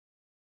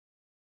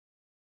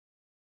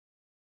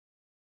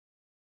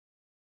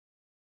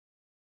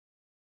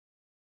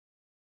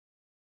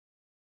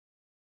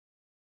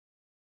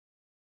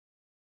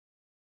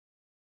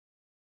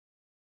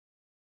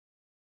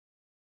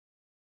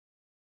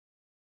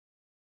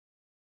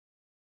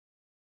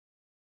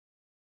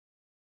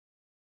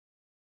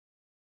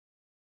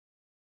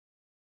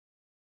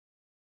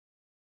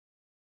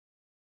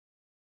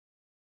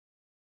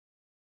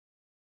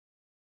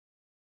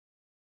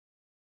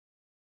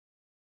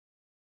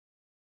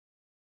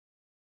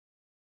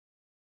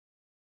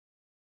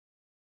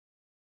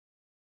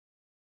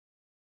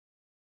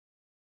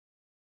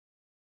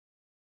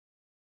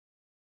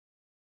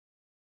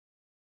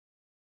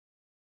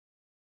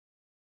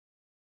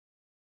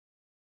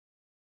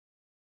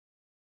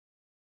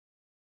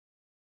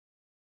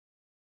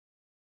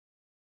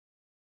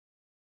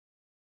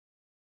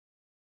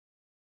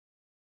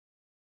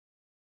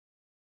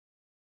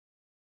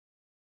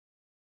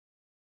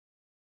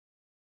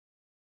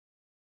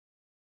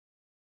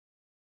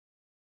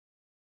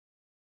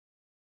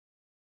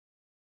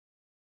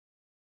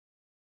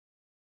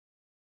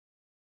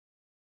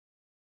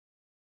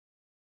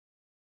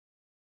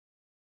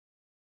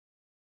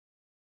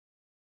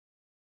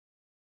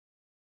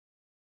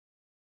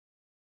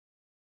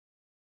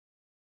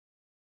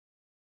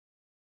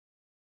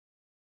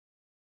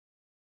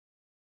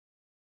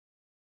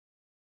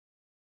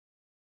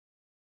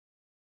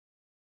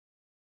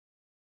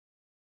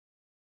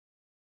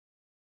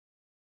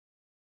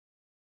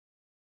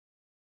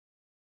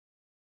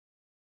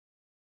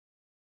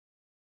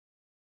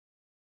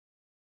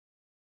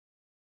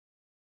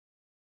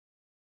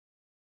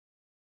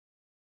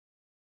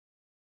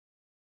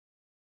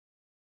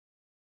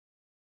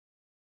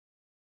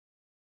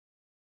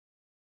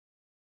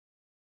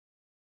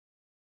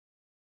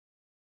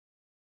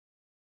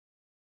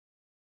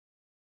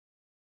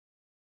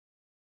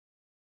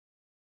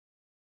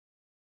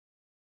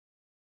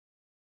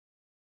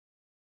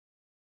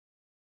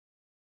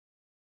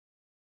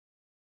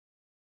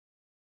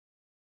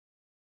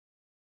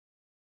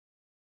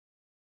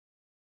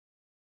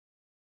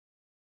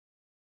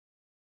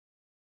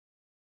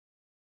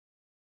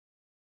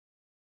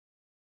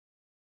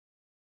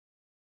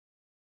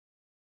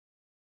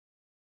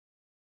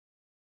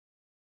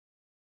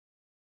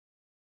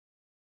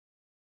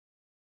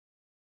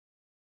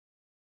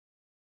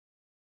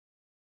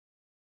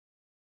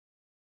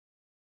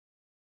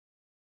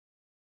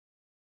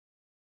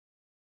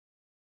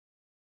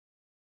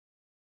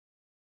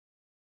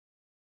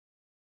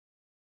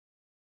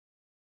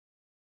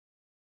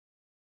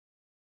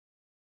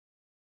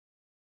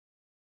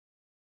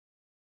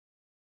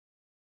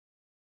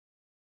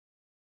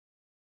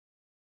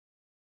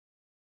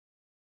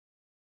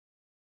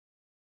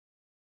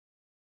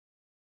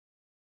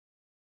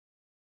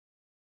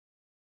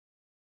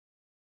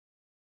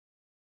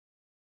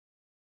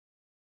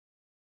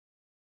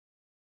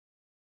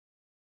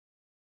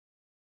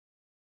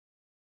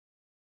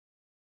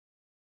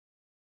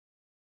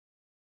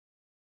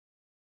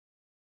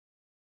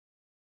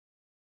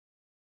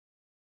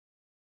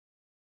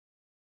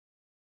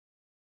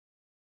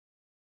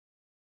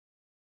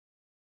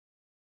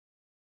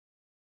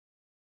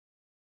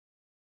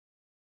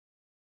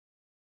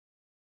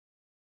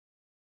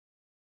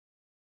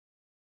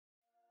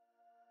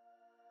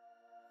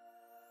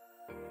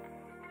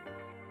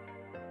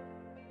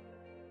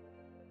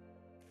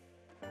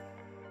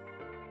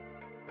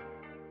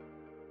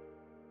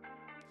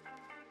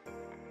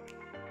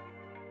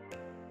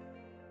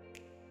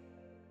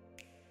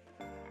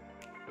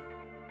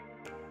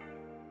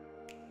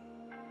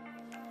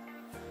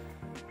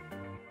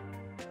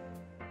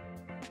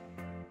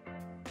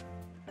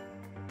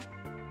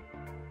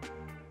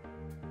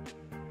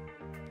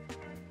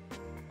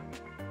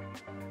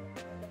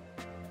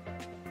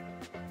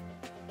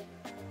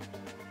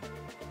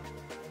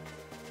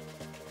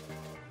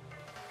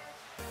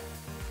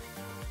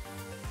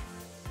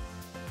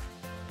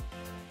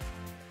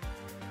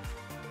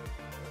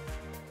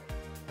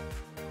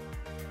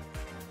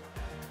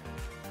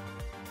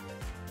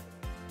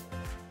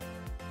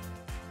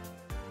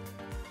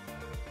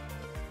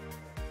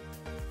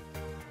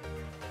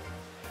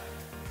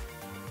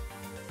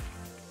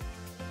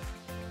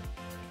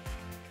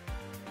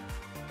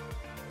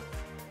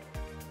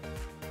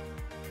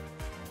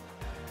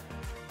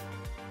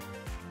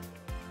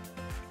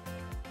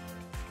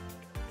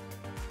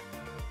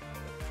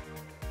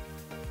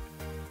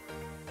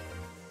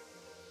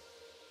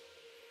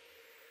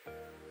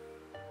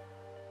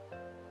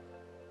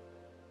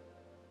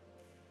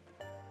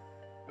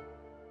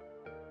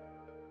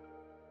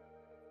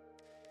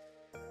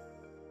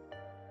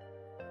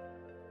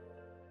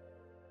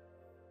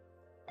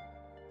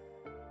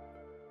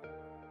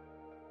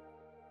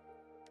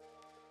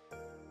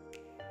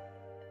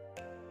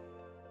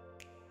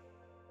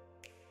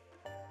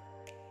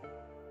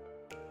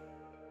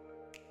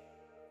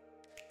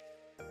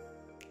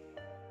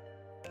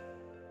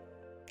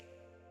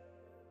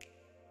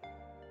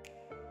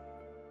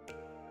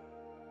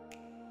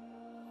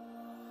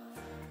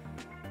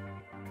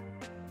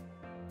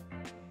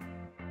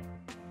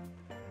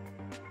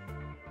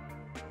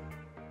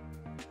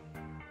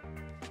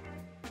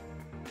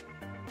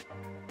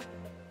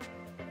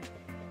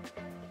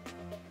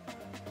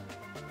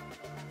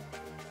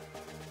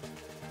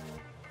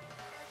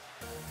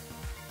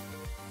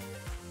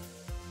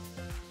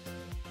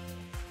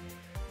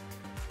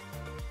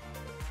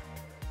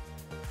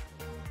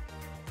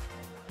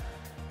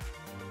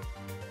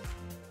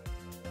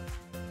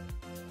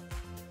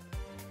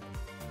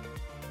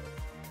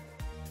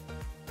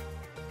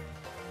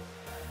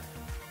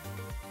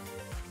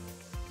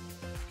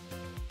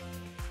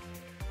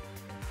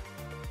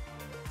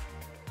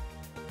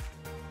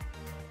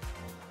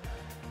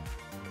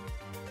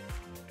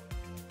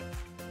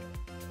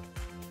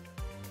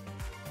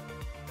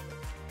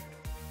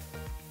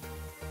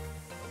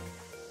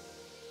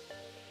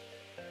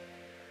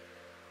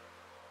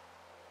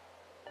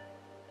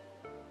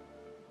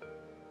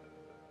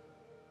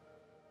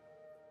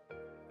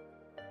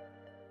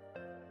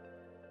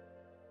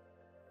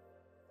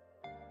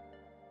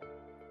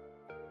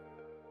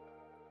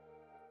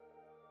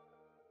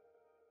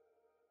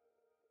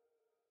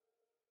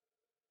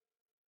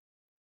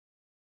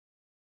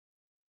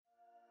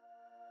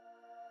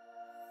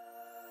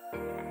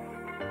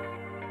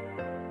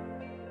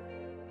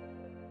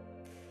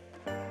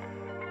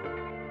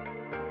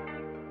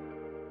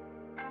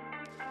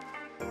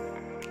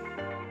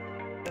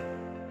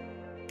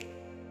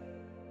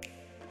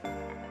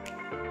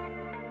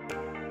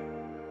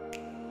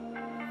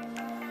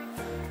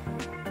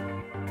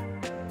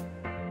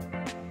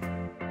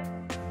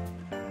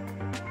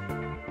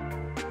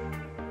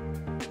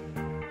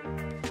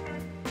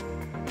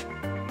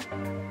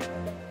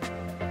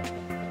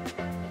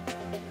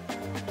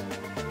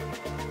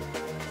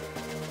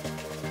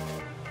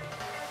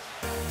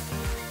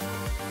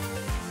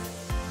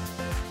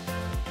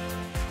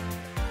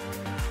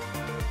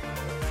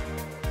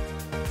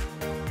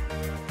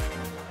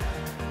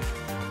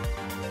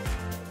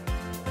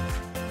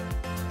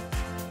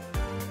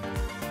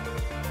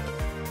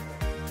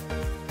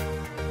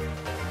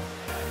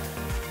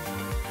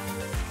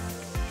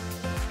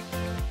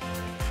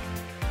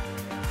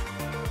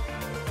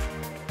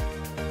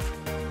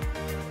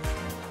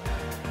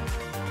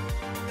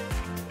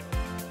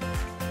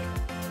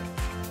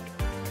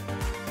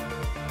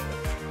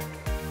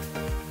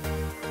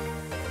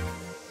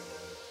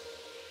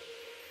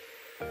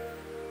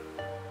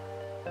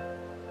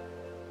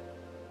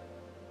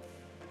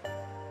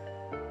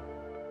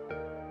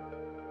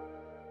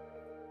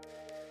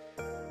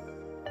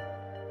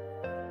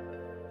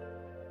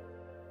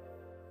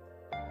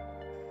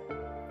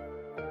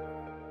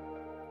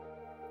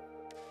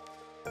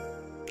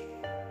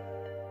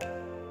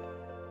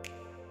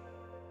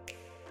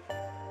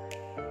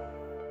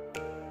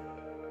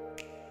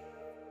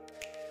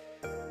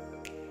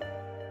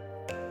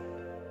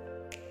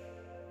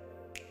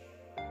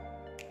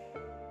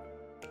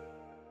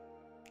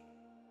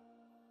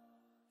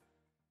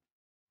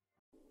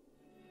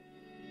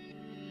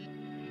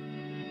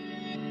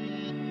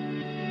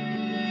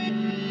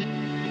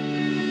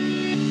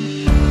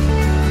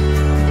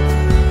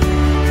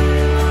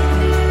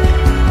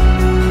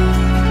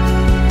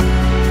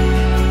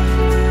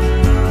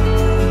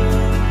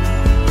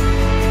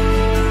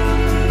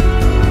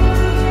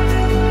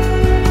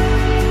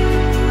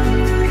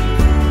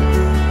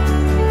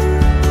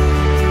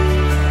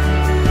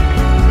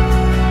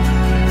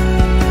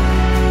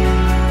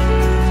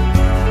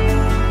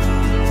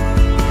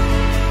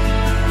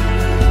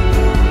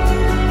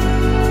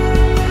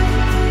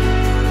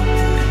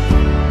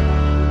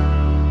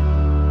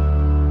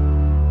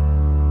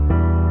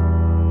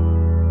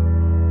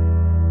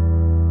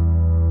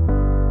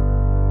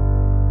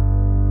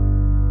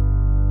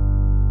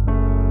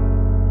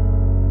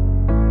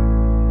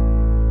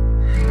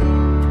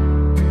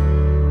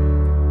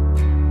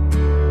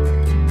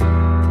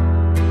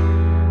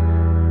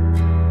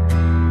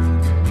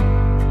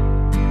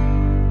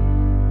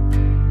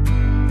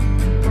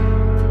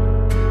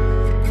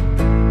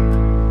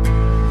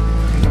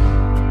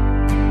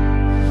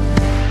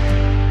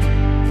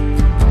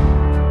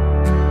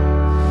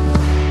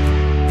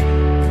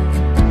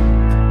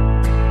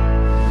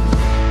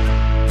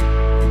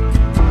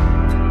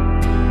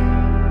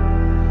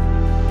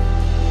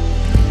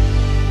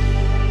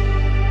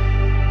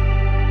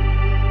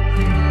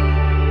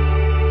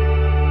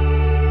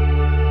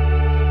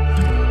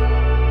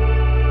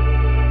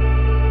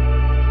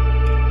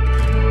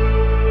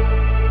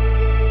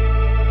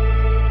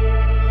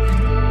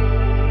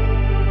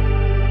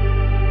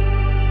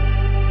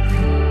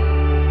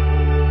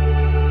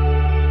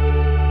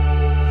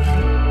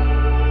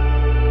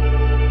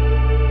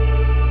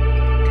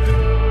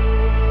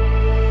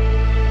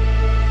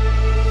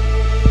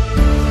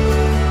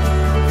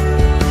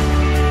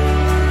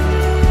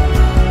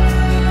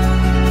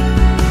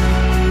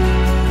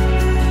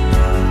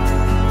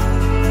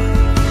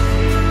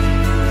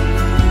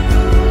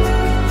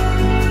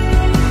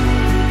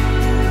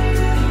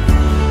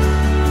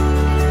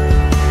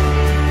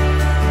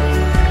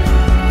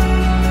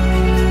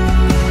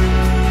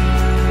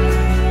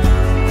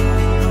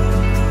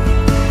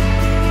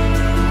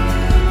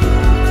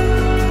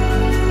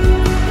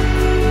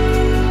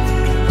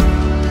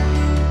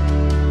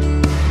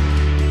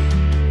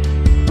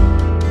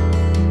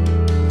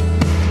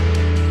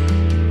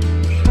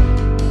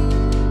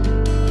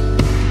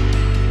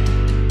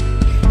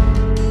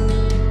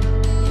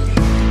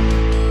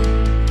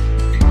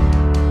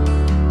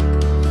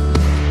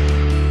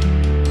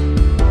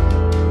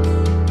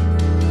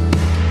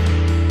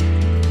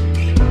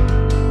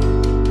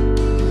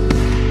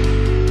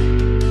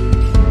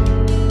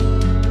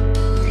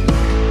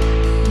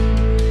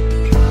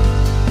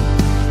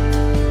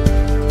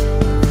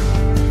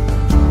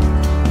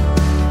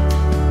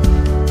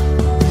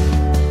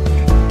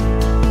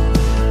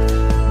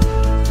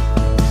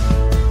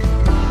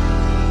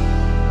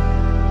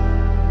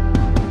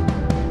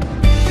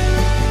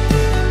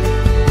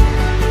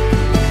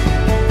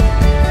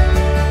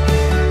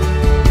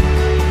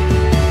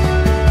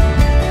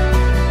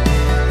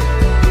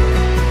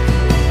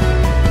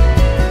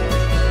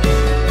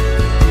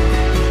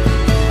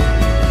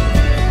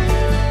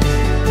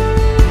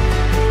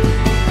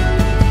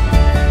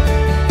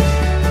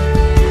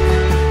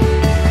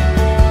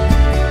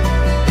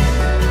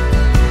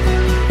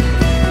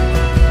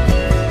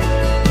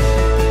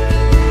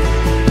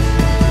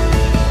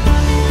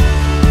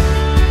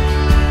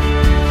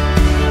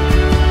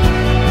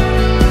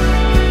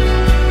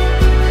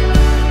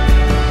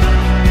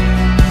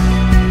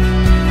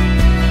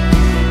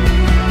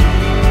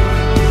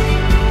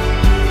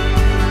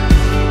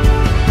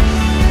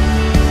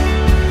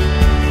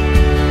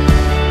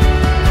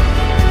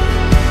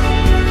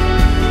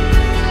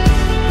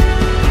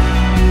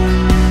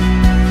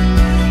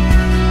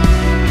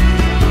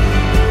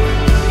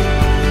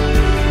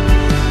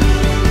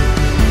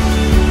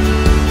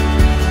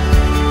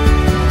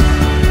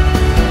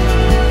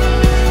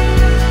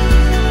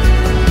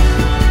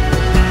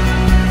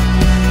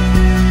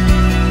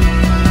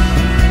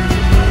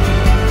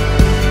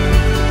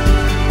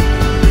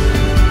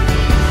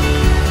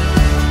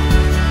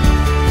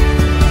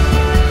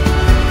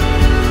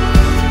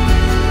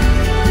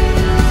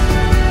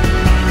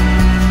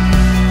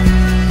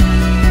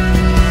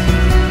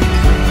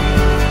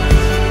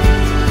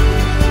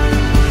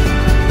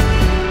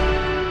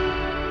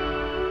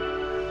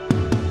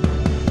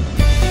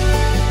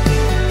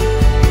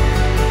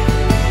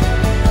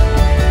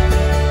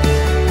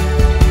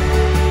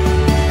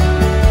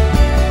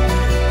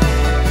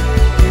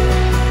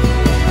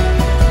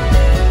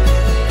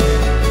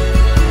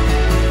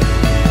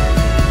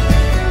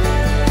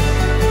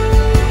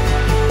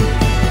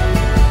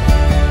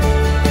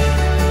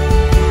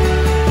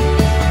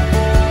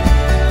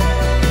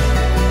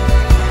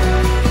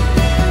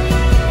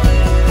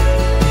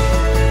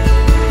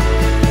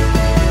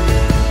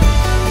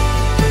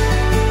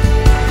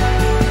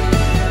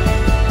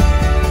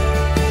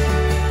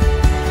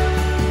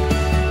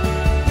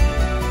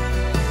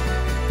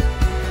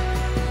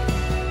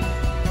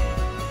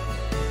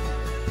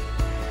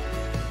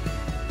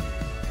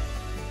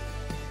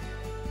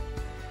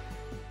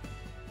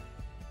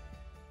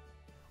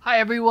Hi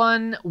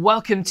everyone,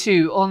 welcome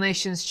to All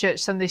Nations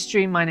Church Sunday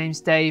Stream. My name's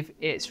Dave.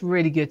 It's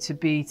really good to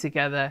be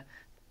together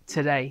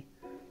today.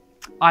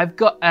 I've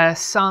got a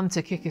psalm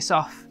to kick us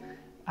off.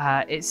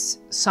 It's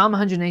Psalm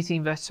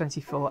 118 verse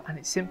 24, and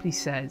it simply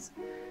says,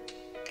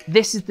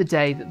 "This is the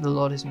day that the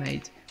Lord has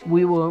made.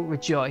 We will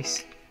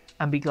rejoice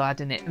and be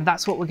glad in it." And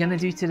that's what we're going to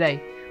do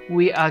today.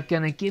 We are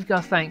going to give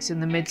God thanks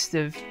in the midst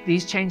of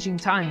these changing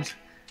times.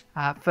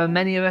 For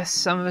many of us,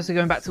 some of us are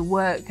going back to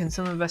work and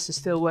some of us are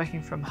still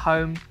working from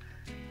home.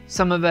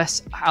 Some of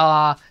us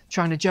are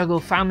trying to juggle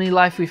family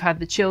life. We've had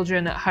the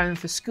children at home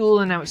for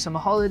school and now it's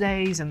summer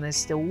holidays and there's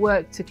still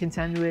work to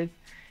contend with.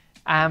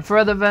 And for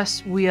other of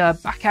us, we are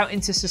back out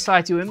into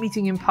society. We're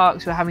meeting in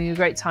parks. We're having a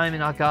great time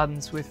in our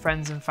gardens with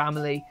friends and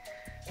family.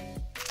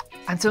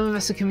 And some of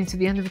us are coming to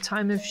the end of a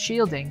time of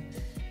shielding.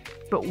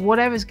 But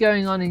whatever's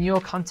going on in your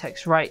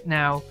context right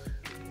now,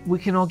 we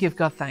can all give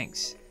God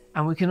thanks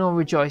and we can all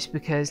rejoice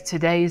because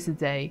today is the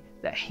day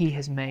that He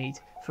has made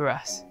for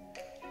us.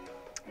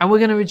 And we're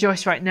going to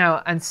rejoice right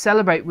now and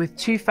celebrate with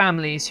two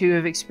families who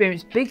have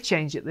experienced big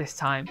change at this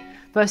time.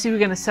 Firstly, we're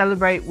going to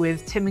celebrate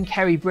with Tim and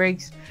Kerry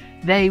Briggs.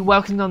 They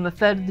welcomed on the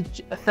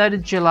 3rd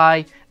of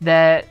July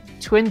their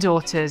twin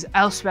daughters,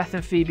 Elspeth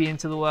and Phoebe,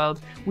 into the world.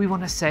 We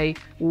want to say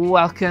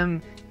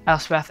welcome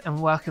Elspeth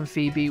and welcome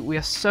Phoebe. We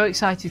are so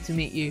excited to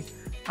meet you.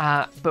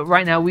 But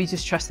right now, we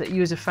just trust that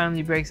you as a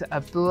family, Briggs,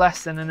 are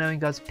blessed and are knowing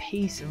God's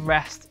peace and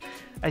rest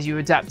as you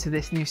adapt to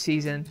this new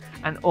season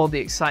and all the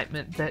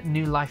excitement that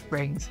new life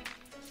brings.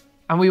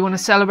 And we want to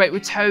celebrate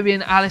with Toby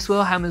and Alice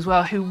Wilhelm as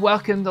well, who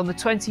welcomed on the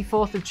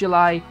 24th of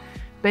July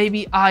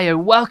baby Io.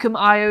 Welcome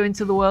Io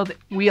into the world.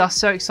 We are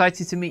so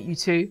excited to meet you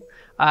too.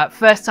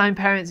 First time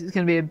parents, it's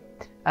going to be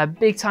a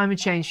big time of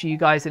change for you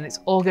guys, and it's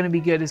all going to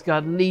be good as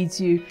God leads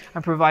you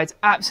and provides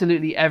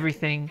absolutely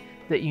everything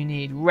that you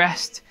need.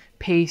 Rest,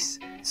 peace,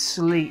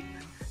 sleep,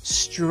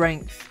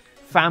 strength,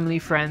 family,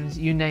 friends,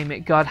 you name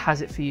it, God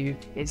has it for you.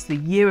 It's the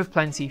year of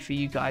plenty for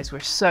you guys. We're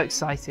so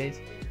excited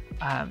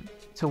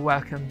to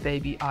welcome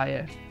baby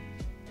Io.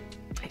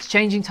 It's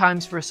changing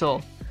times for us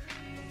all.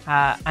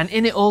 And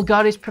in it all,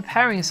 God is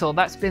preparing us all.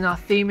 That's been our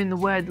theme in the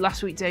Word.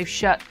 Last week, Dave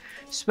Shutt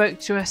spoke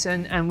to us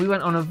and we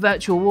went on a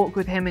virtual walk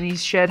with him and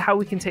he's shared how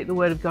we can take the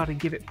Word of God and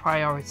give it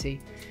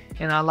priority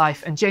in our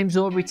life. And James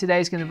Aubrey today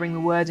is going to bring the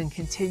Word and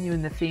continue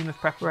in the theme of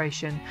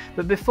preparation.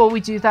 But before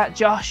we do that,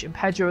 Josh and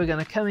Pedro are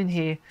going to come in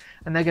here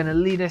and they're going to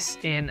lead us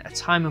in a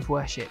time of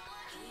worship.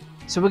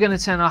 So we're going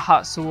to turn our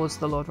hearts towards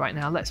the Lord right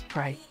now. Let's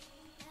pray.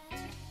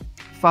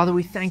 Father,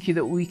 we thank you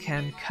that we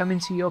can come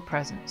into your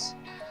presence,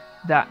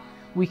 that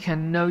we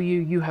can know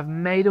you. You have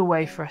made a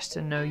way for us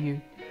to know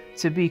you,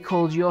 to be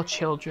called your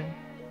children.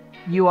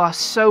 You are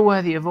so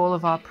worthy of all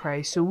of our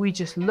praise. So we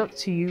just look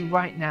to you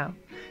right now,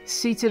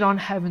 seated on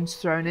heaven's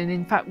throne. And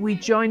in fact, we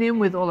join in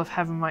with all of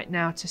heaven right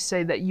now to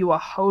say that you are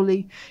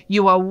holy.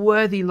 You are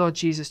worthy, Lord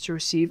Jesus, to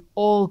receive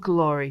all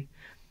glory.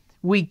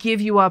 We give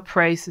you our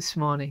praise this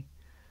morning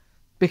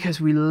because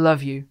we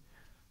love you.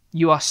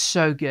 You are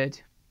so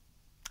good.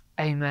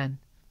 Amen.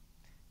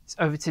 It's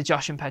over to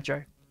Josh and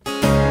Pedro.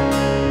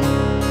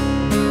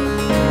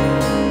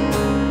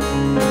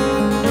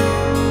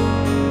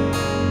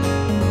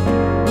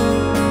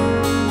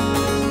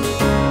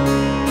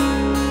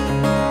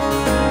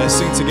 Let's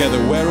sing together.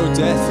 Where, O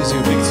death, is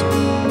your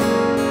victory?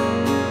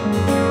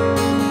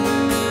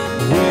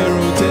 Where,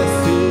 O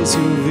death, is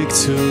your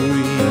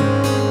victory?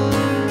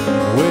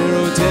 Where,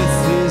 O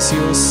death, is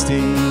your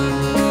sting?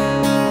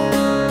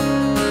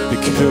 The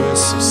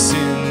curse of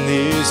sin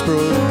is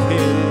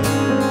broken.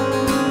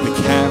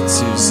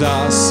 Captives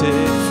are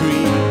set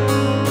free.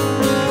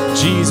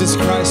 Jesus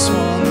Christ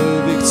won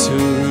the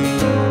victory.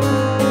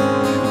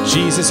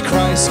 Jesus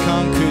Christ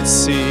conquered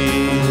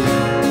sin.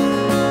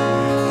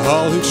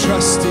 All who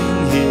trust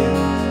in Him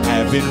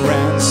have been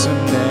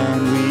ransomed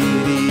and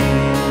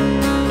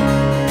redeemed.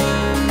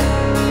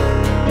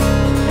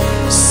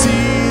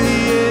 See the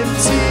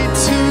empty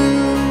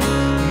tomb,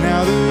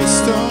 now the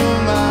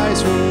stone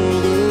lies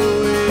rolled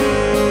away.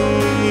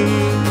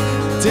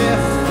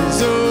 Death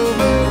is overcome.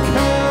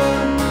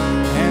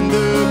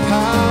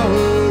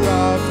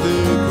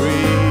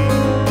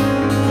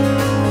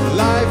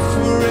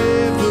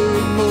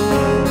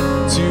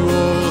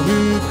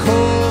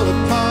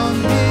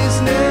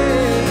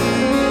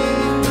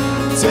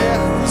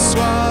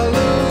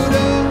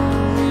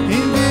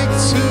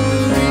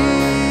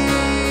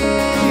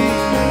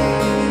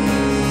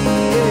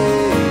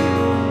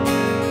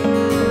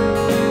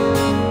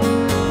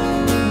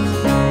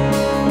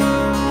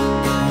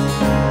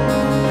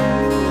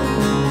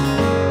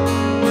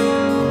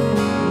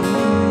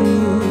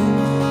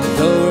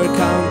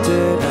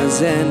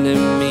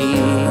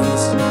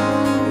 Enemies,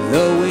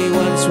 though we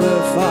once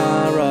were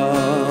far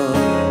off,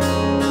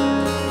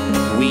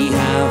 we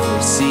have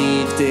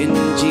received in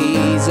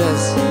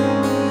Jesus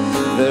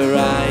the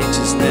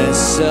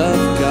righteousness of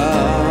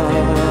God.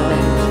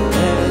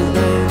 And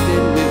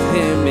blended with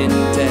Him in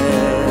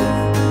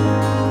death,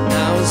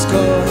 now as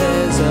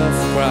co-heirs of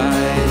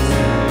Christ.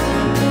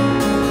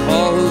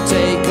 All who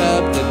take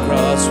up the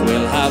cross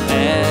will have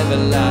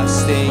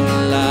everlasting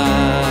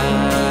life.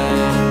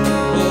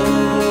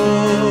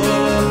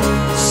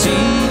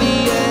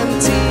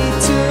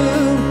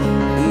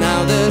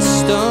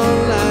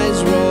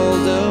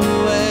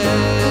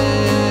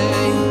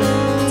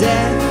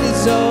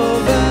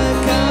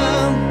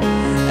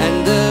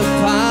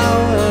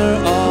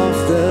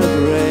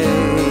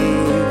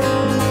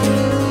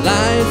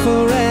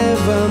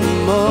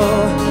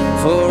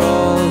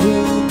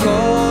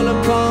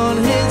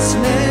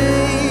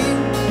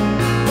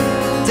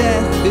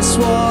 death is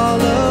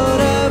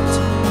swallowed up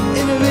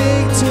in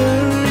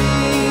victory.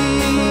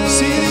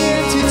 See the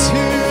empty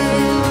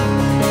tomb,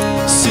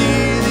 see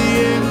the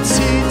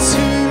empty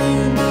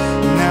tomb.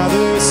 Now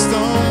the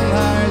stone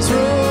lies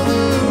rolled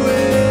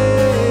away.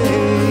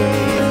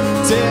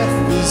 Death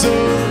is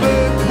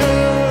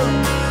overcome,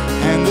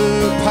 and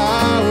the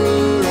power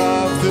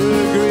of the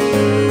grave.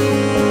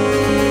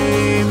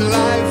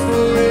 Life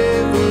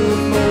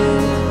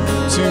forevermore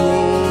to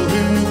all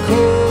who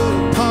call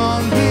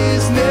upon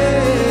His name.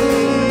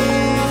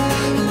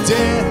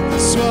 Death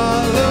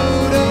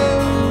swallowed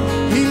up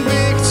in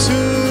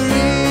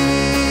victory.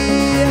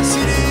 Yes,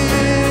 it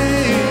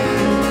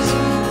is.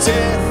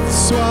 Death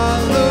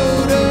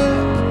swallowed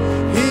up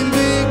in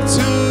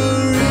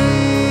victory.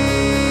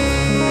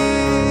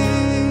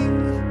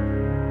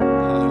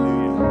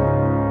 Hallelujah.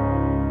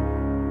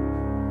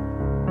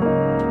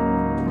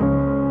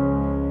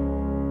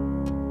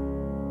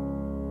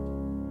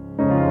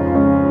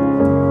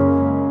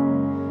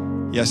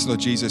 Yes, Lord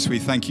Jesus, we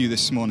thank you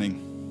this morning.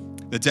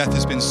 The death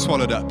has been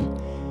swallowed up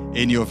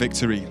in your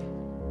victory.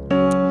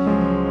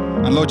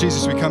 And Lord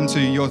Jesus, we come to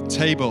your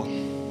table,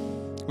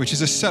 which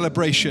is a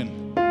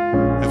celebration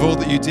of all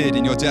that you did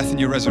in your death and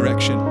your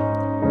resurrection,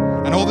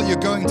 and all that you're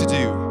going to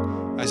do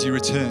as you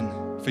return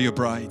for your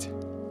bride.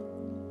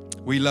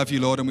 We love you,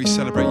 Lord, and we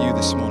celebrate you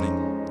this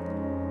morning.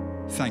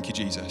 Thank you,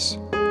 Jesus.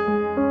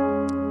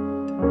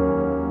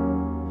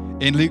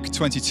 In Luke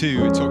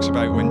 22, it talks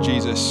about when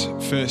Jesus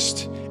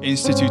first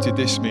instituted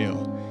this meal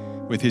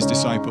with his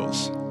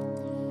disciples.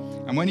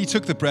 And when he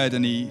took the bread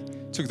and he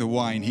took the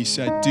wine, he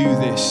said, "Do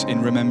this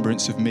in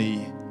remembrance of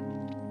me."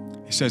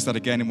 He says that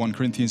again in 1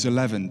 Corinthians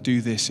 11, "Do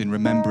this in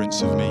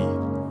remembrance of me."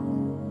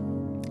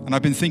 And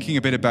I've been thinking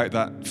a bit about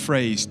that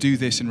phrase, "Do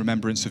this in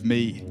remembrance of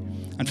me."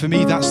 And for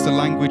me, that's the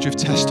language of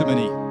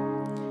testimony.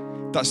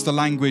 That's the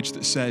language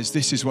that says,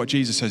 this is what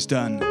Jesus has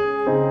done.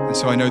 And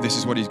so I know this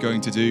is what he's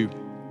going to do.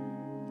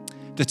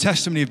 The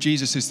testimony of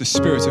Jesus is the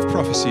spirit of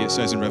prophecy, it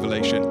says in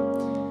Revelation.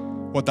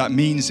 What that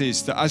means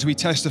is that as we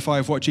testify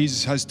of what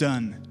Jesus has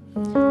done,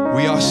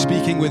 we are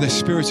speaking with a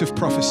spirit of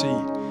prophecy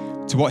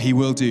to what he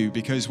will do,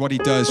 because what he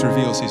does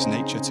reveals his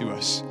nature to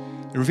us.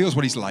 It reveals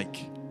what he's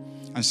like.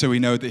 And so we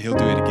know that he'll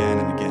do it again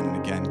and again and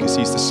again, because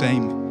he's the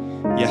same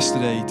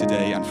yesterday,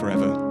 today, and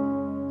forever.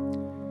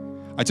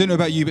 I don't know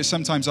about you, but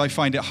sometimes I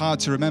find it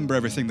hard to remember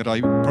everything that I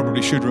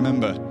probably should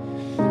remember.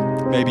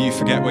 Maybe you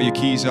forget where your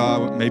keys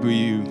are. Maybe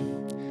you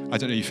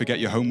forget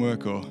your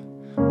homework or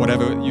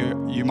whatever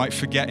you might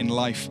forget in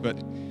life. But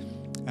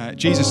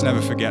Jesus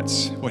never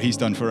forgets what he's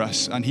done for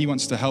us. And he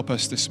wants to help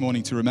us this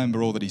morning to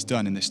remember all that he's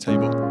done in this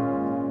table.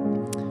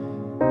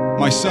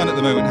 My son at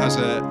the moment has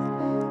a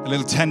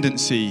little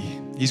tendency.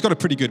 He's got a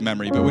pretty good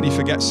memory, but when he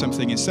forgets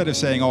something, instead of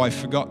saying, "Oh, I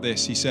forgot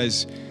this," he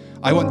says,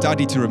 "I want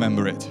Daddy to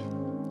remember it."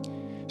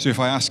 So if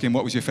I ask him,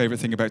 "What was your favorite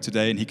thing about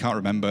today?" and he can't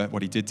remember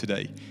what he did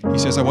today, he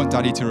says, "I want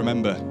Daddy to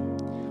remember,"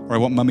 or "I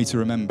want Mummy to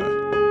remember."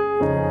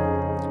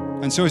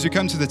 And so as we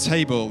come to the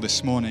table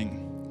this morning,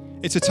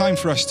 it's a time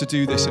for us to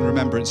do this in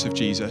remembrance of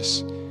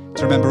Jesus,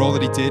 to remember all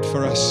that he did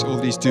for us, all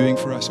that he's doing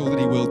for us, all that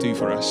he will do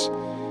for us.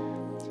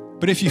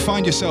 But if you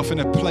find yourself in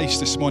a place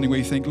this morning where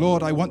you think,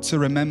 "Lord, I want to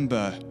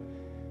remember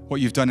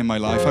what you've done in my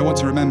life. I want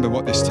to remember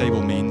what this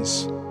table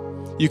means,"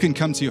 you can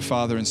come to your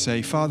Father and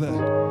say, "Father,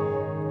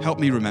 help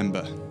me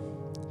remember.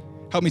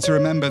 Help me to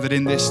remember that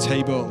in this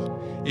table,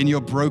 in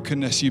your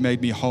brokenness, you made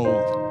me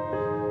whole.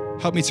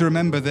 Help me to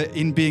remember that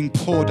in being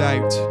poured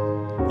out,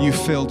 you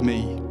filled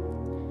me.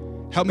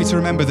 Help me to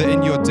remember that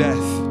in your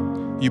death,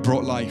 you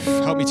brought life.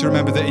 Help me to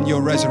remember that in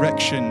your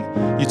resurrection,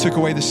 you took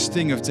away the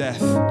sting of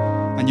death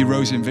and you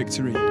rose in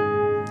victory.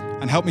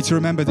 And help me to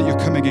remember that you're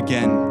coming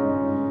again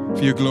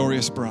for your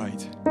glorious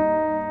bride.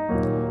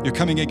 You're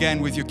coming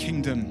again with your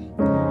kingdom.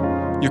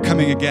 You're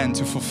coming again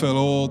to fulfill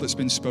all that's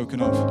been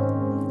spoken of.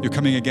 You're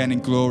coming again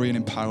in glory and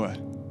in power.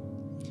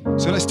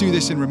 So let's do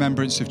this in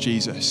remembrance of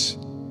Jesus.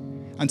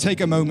 And take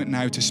a moment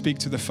now to speak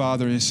to the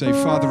Father and say,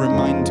 "Father,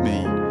 remind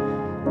me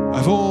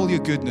of all your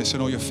goodness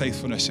and all your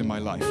faithfulness in my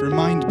life.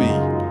 Remind me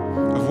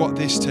of what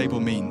this table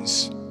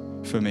means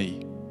for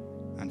me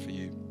and for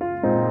you."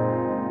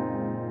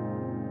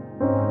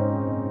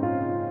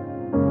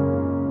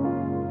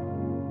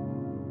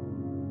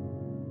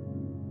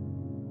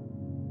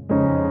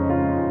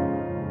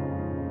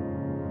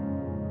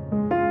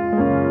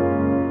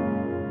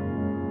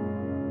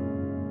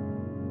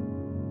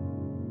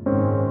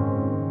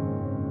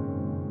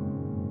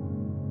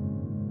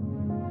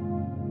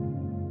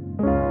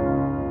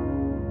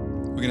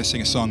 We're going to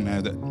sing a song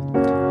now that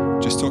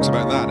just talks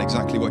about that,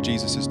 exactly what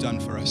Jesus has done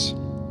for us.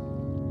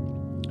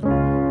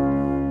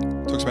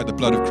 It talks about the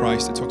blood of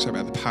Christ. It talks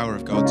about the power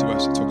of God to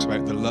us. It talks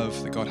about the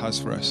love that God has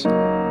for us.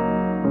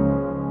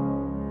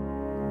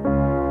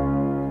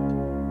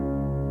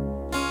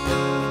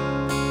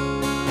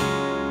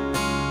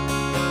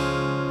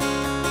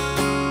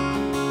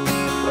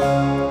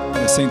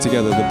 Let's sing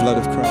together, the blood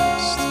of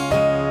Christ.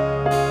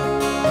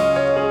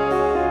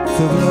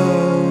 The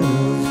blood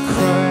of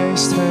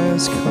Christ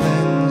has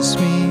cleansed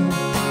me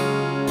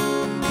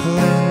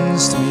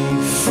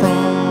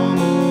from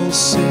all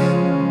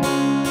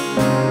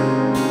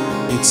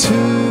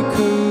took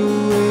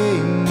away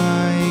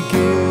my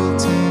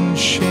guilt and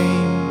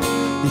shame.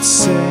 It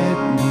set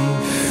me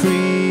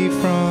free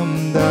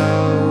from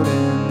doubt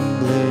and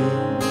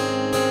blame.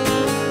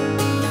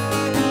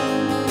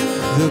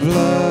 The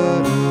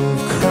blood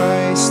of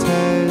Christ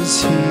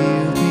has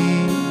healed me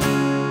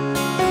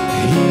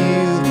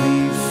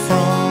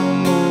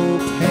from all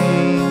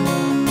pain.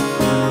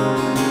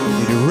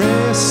 It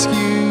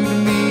rescued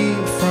me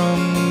from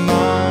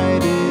my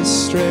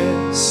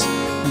distress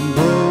and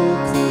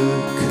broke the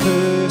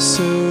curse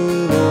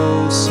of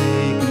all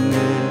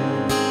sickness.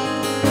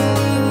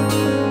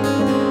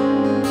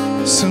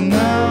 So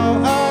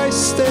now I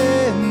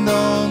stand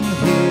on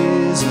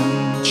His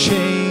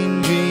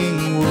unchanging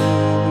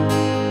word.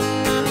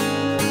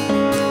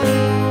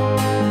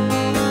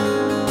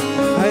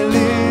 I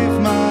live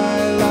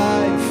my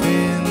life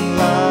in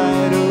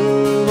light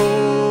of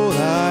all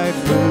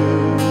I've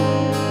heard.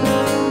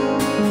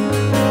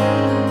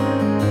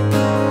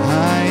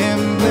 I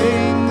am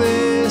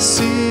blameless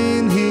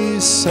in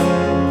His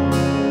sight.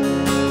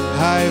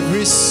 I've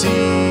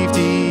received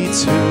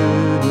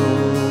eternal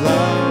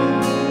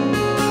life,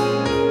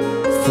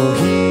 for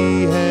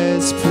He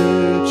has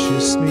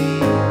purchased me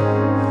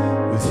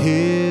with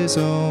His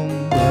own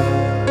blood.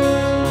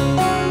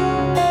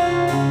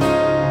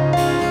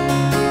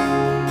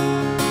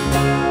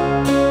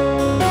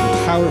 The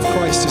power of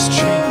Christ has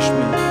changed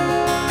me.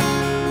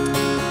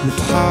 The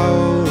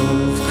power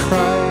of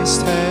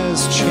Christ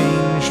has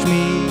changed me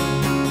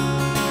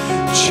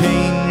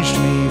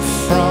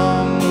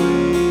from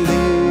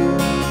within.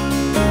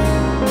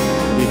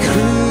 He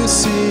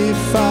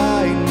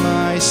crucified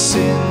my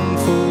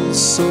sinful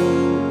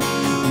soul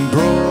and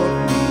brought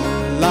me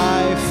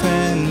life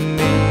and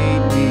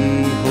made me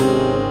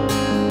whole.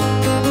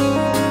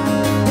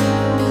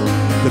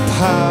 The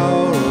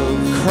power of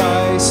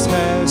Christ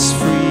has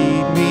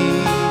freed me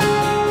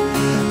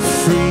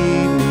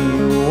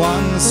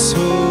once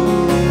for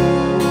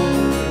all.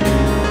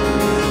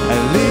 I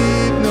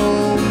live no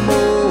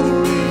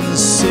more in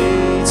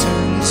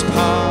Satan's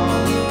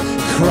power.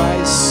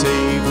 Christ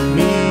saved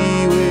me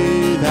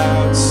with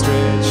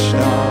outstretched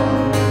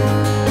arm.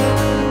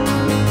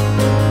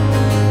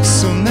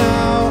 So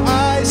now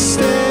I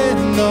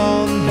stand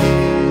on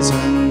His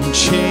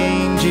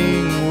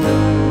unchanging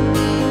word.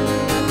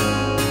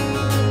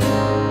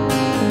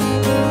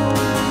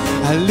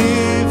 I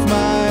live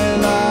my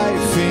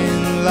life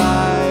in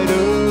light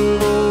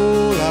of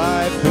all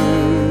I've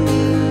heard.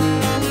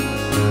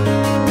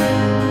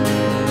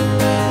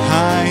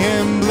 I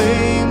am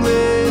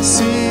blameless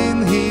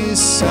in His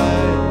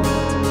sight.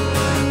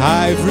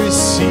 I've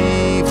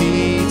received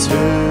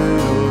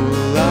eternal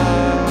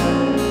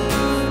life,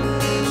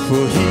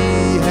 for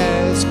He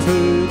has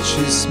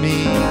purchased me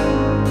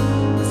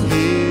with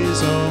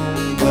His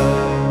own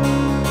blood.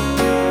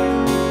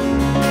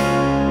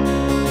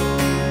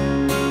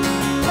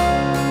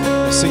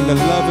 Sing, the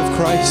love of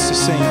Christ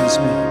sustains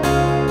me.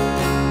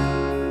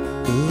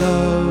 The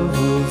love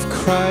of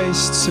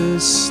Christ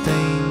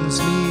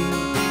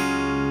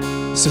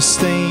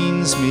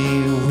sustains me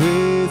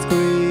with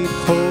great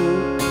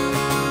hope.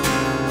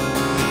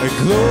 A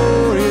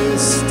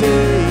glorious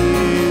day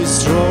is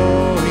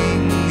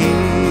drawing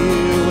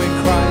near when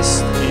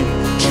Christ in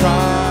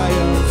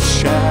triumph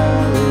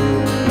shall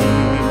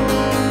appear.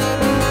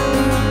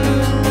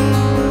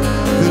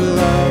 The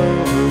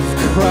love of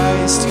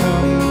Christ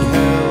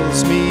compels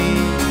me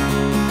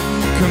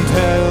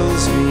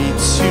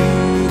to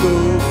go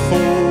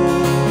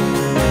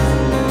forth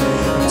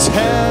and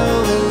tell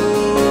the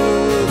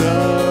world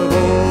of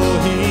all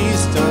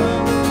He's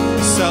done.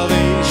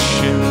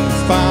 Salvation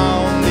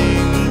found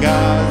in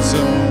God's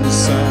own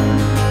Son.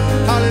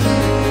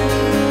 Hallelujah.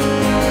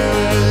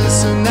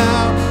 So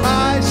now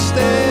I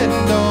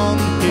stand on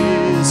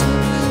His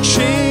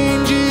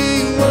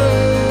unchanging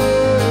word.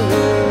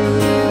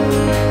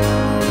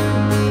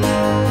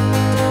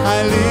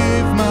 I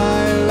live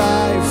my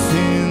life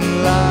in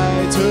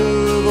light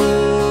of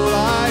all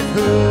I've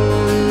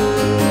heard.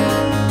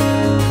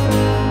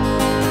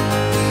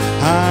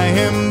 I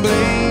am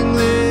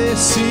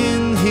blameless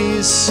in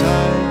His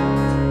sight.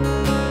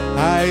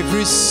 I've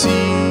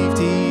received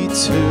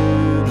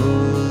eternal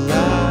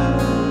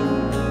life,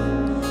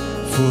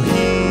 for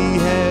He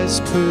has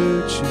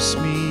purchased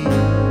me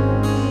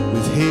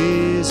with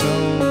His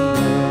own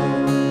blood.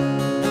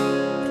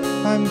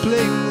 I'm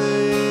blameless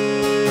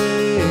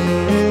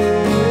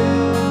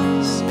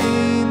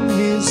in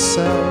His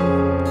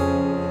sight.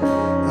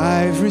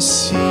 I've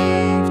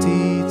received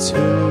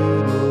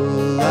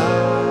eternal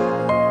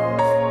life,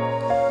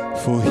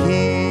 for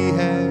He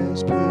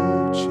has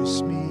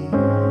purchased me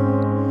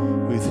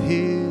with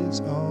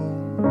His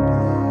own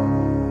blood.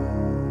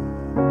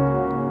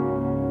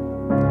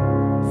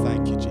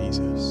 Thank you,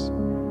 Jesus.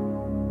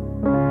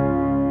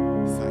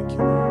 Thank you,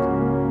 Lord.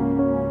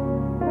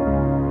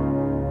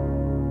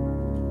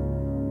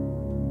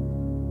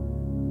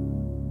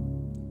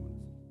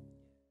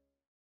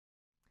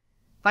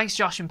 Thanks,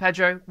 Josh and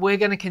Pedro. We're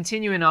going to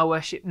continue in our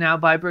worship now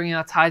by bringing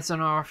our tithes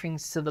and our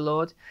offerings to the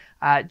Lord.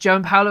 Joe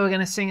and Paolo are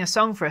going to sing a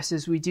song for us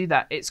as we do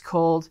that. It's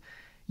called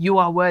You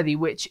Are Worthy,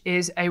 which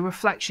is a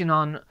reflection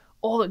on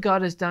all that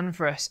God has done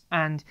for us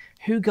and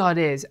who God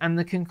is. And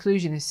the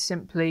conclusion is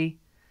simply,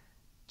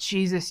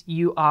 Jesus,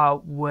 you are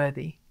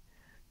worthy.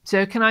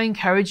 So can I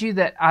encourage you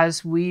that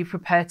as we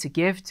prepare to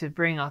give, to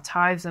bring our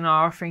tithes and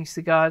our offerings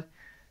to God,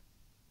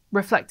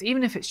 reflect,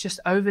 even if it's just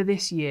over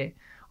this year,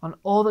 on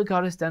all that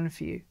God has done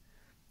for you.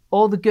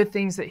 All the good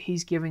things that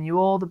he's given you,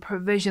 all the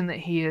provision that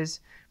he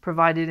has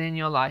provided in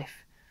your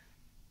life.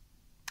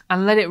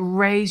 And let it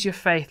raise your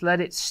faith,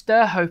 let it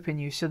stir hope in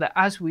you so that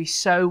as we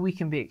sow, we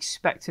can be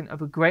expectant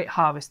of a great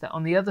harvest, that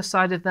on the other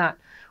side of that,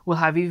 we'll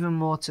have even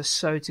more to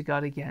sow to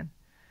God again.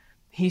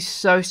 He's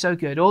so, so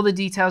good. All the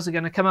details are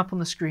going to come up on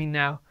the screen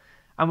now,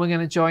 and we're going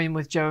to join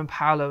with Joe and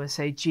Paolo and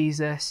say,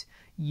 Jesus,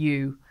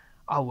 you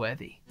are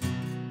worthy.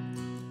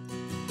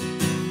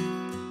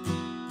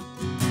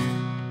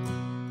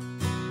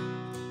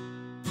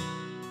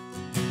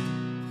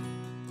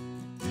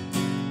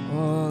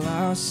 All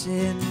our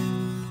sin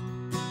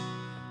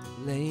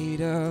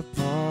laid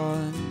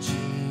upon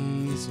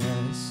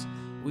Jesus.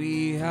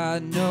 We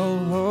had no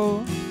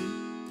hope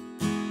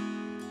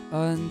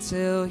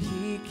until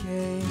he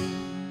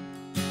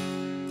came,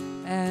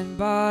 and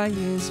by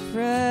his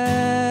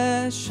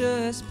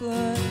precious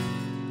blood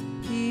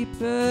he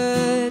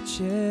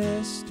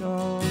purchased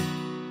all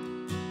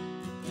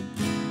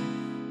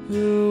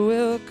who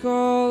will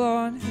call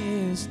on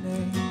his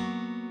name.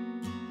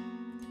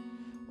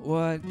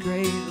 What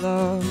great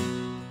love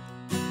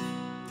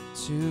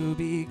to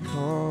be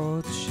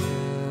called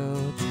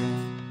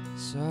children,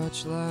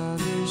 such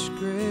lavish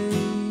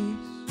grace,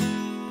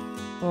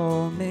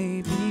 all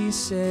may be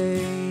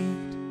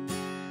saved.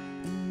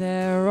 And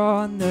there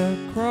on the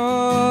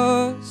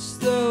cross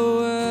the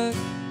work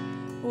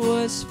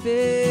was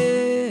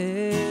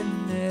finished.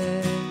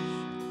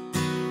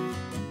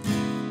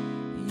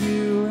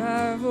 You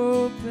have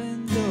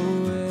opened the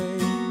way.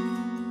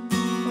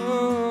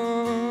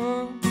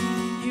 Oh,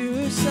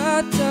 you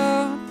sat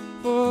down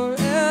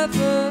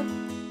forever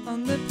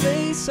on the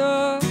place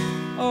of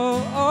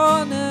all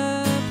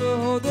honor.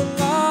 Behold, the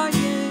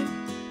Lion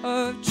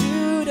of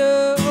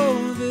Judah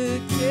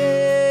overcame.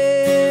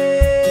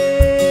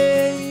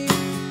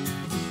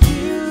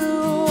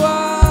 You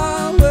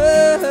are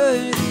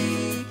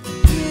worthy,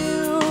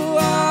 you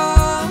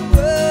are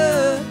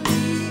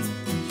worthy,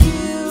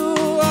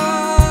 you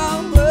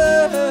are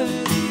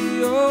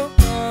worthy, oh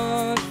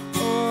God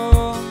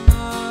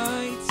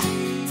Almighty.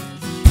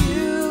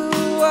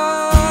 You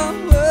are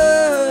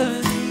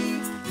worthy,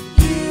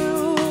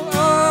 you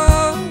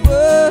are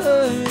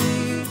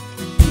worthy,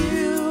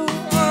 you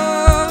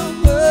are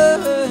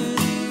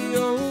worthy,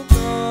 oh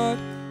God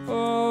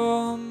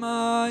Almighty.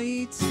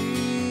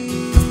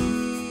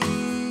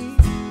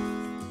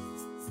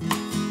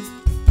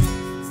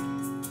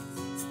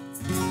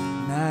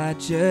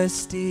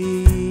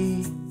 Majesty,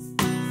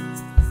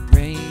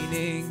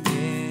 reigning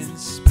in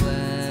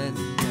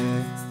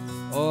splendor,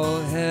 all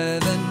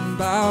heaven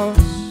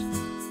bows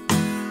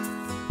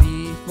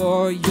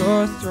before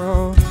your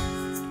throne,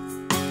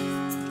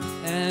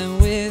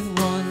 and with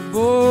one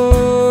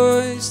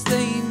voice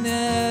they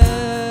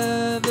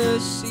never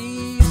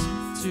cease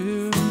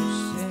to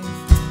sing,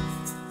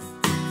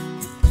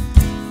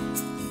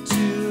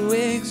 to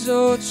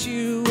exalt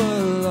you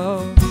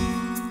alone.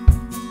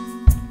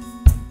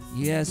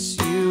 Yes,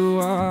 you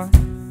are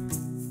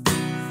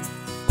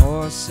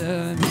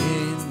awesome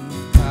in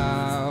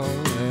power.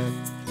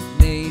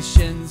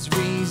 Nations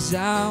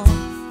resound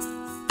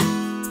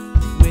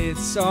with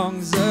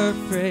songs of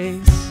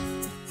praise.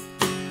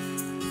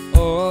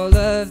 All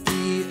of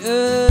the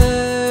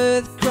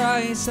earth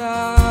cries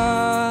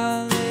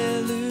hallelujah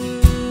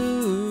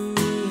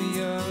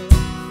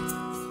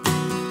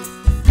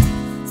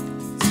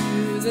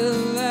to the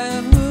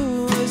Lamb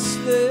who was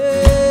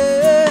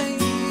slain.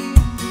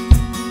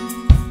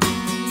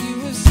 He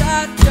was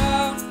sat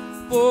down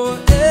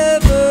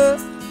forever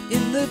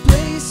in the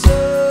place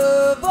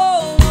of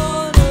all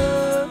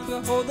honor.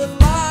 Behold, the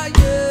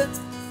Lion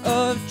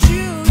of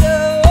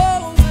Judah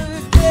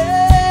overcame.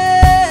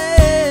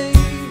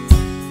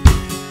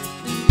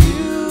 And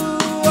you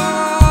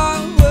are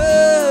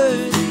worthy.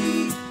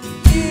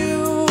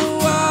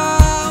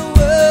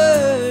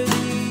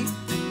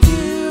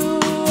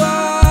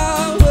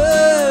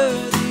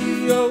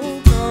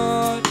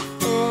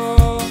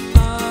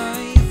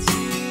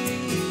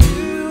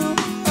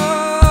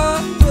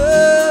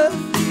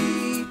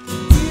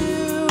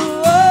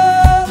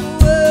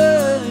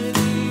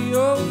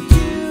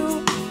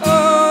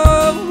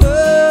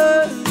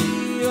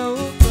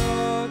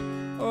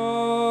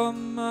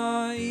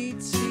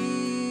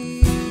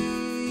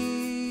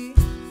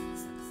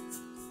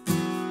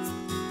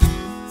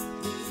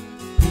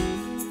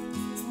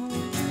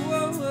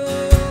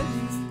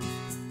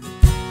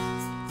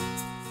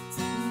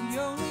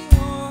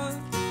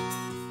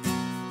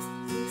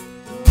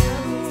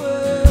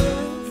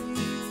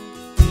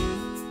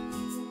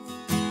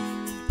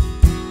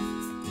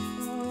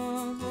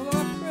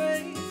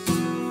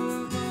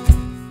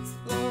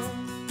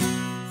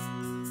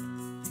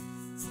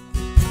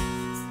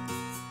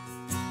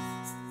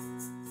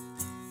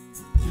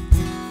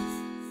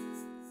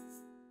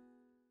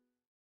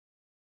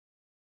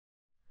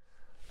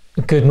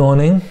 Good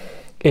morning.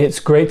 It's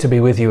great to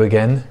be with you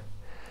again.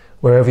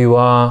 Wherever you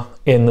are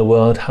in the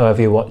world,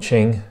 however you're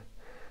watching,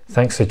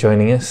 thanks for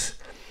joining us.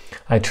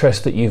 I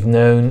trust that you've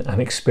known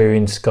and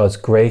experienced God's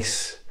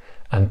grace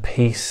and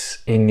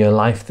peace in your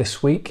life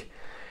this week.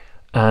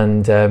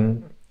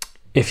 And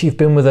if you've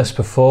been with us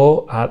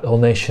before at All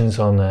Nations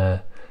on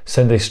a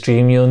Sunday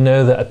stream, you'll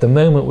know that at the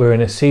moment we're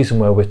in a season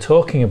where we're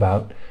talking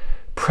about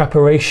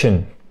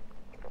preparation.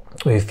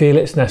 We feel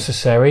it's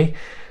necessary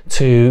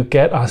to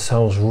get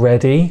ourselves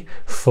ready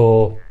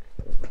for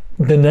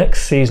the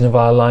next season of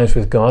our lives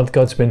with God.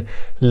 God's been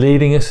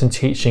leading us and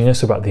teaching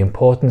us about the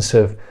importance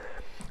of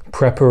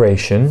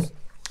preparation.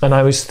 And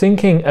I was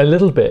thinking a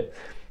little bit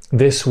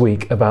this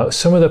week about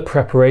some of the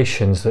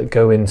preparations that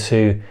go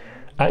into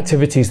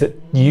activities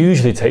that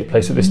usually take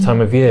place at this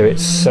time of year.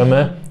 It's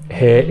summer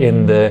here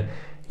in the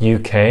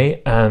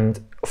UK,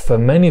 and for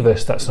many of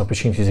us that's an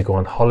opportunity to go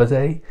on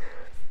holiday,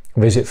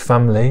 visit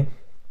family,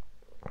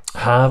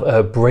 have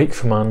a break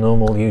from our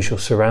normal usual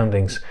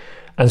surroundings.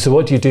 And so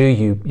what do?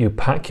 You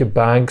pack your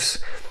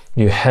bags,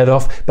 you head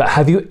off. But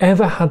have you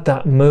ever had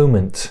that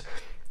moment?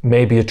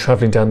 Maybe you're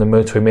traveling down the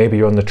motorway, maybe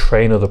you're on the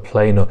train or the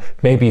plane, or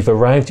maybe you've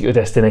arrived at your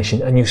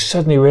destination and you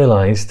suddenly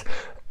realized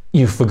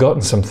you've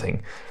forgotten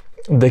something.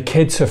 The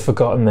kids have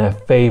forgotten their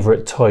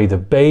favorite toy, the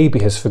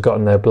baby has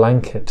forgotten their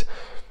blanket.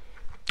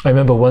 I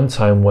remember one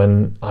time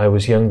when I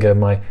was younger,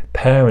 my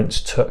parents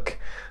took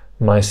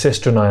my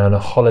sister and I on a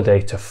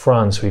holiday to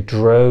France. We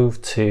drove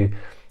to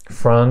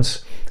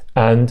France,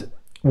 and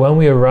when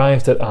we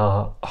arrived at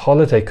our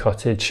holiday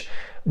cottage,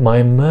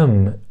 my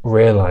mum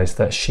realised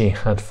that she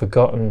had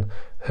forgotten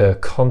her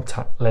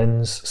contact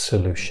lens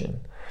solution.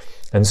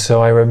 And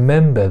so I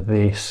remember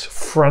this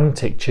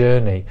frantic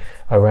journey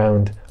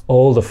around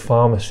all the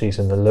pharmacies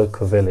in the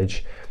local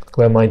village,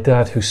 where my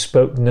dad, who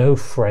spoke no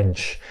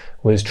French,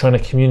 was trying to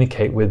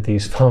communicate with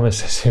these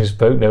pharmacists who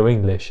spoke no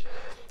English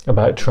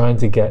about trying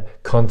to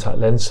get contact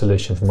lens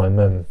solution for my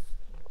mum.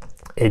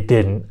 It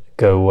didn't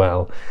go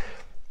well.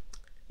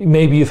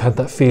 Maybe you've had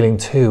that feeling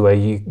too, where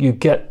you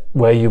get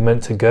where you're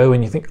meant to go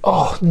and you think,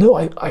 oh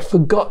no, I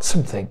forgot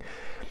something.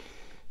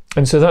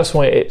 And so that's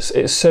why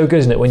it's so good,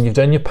 isn't it, when you've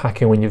done your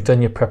packing, when you've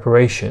done your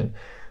preparation,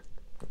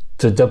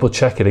 to double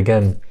check it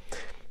again.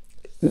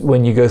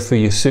 When you go through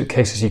your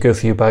suitcases, you go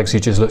through your bags, you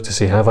just look to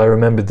see, have I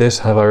remembered this?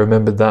 Have I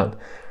remembered that?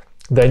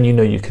 Then you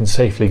know you can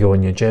safely go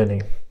on your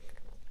journey.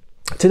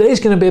 Today's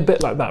going to be a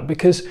bit like that,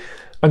 because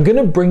I'm going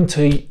to bring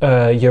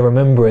to your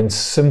remembrance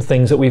some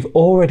things that we've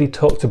already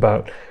talked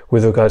about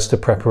with regards to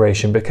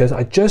preparation, because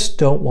I just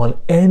don't want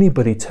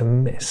anybody to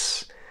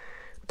miss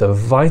the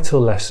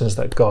vital lessons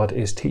that God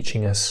is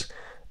teaching us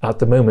at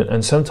the moment.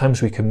 And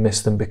sometimes we can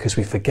miss them because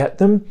we forget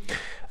them.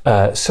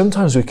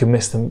 Sometimes we can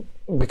miss them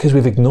because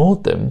we've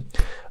ignored them.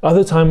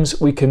 Other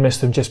times we can miss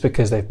them just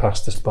because they've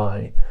passed us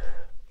by.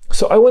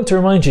 So I want to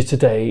remind you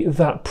today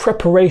that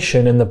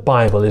preparation in the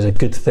Bible is a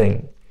good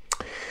thing.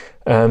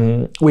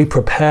 We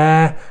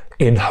prepare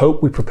in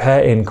hope, we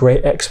prepare in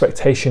great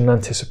expectation and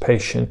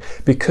anticipation,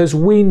 because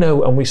we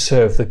know and we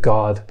serve the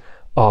God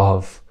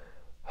of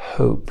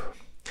hope.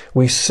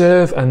 We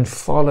serve and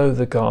follow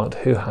the God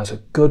who has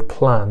a good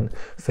plan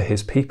for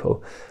his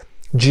people.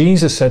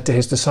 Jesus said to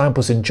his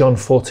disciples in John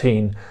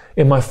 14,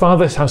 "In my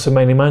Father's house are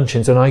many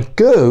mansions, and I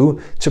go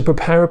to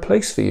prepare a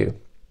place for you."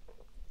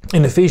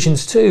 In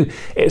Ephesians 2,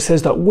 it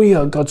says that we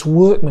are God's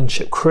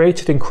workmanship,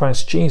 created in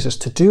Christ Jesus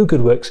to do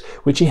good works,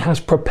 which he has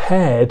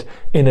prepared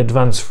in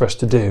advance for us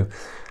to do.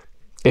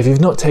 If you've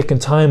not taken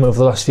time over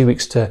the last few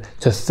weeks to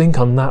think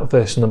on that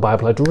verse in the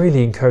Bible, I'd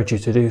really encourage you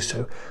to do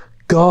so.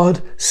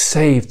 God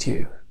saved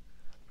you.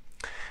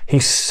 He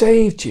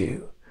saved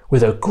you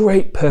with a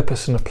great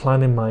purpose and a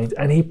plan in mind,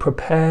 and he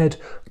prepared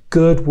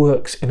good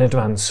works in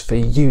advance for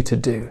you to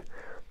do.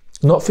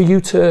 Not for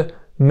you to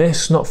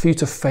miss, not for you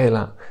to fail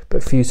at,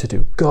 but for you to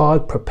do.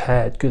 God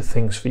prepared good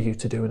things for you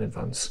to do in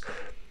advance.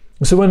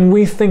 And so when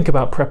we think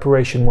about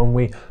preparation, when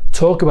we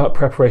talk about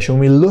preparation,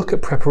 when we look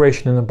at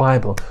preparation in the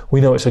Bible,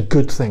 we know it's a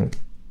good thing.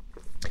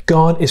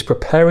 God is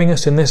preparing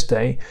us in this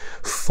day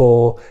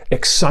for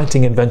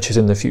exciting adventures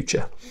in the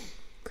future.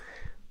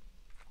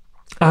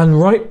 And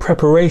right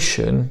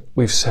preparation,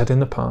 we've said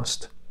in the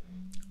past,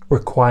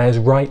 requires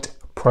right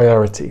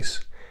priorities.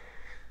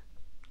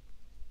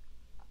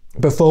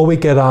 Before we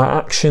get our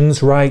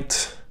actions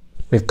right,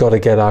 we've got to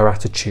get our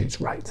attitudes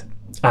right.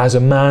 As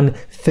a man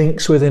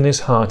thinks within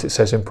his heart, it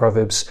says in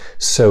Proverbs,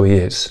 so he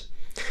is.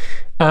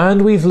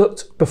 And we've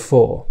looked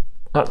before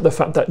at the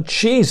fact that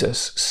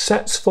Jesus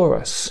sets for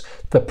us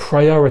the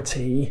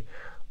priority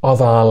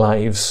of our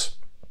lives.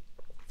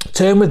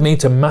 Turn with me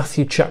to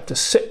Matthew chapter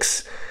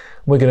 6.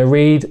 We're going to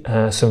read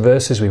some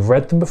verses. We've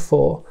read them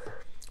before,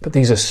 but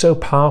these are so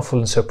powerful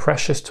and so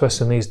precious to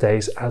us in these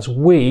days as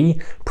we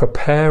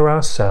prepare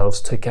ourselves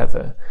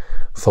together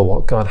for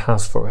what God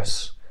has for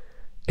us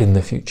in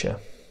the future.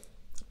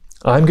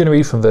 I'm going to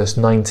read from verse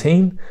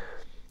 19,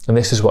 and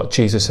this is what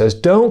Jesus says.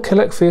 Don't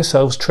collect for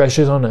yourselves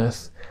treasures on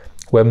earth,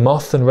 where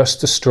moth and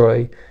rust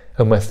destroy,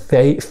 and where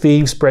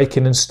thieves break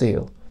in and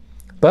steal.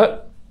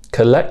 But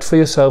collect for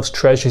yourselves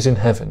treasures in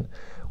heaven,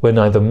 where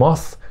neither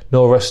moth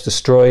nor rust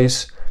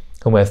destroys,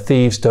 and where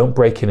thieves don't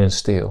break in and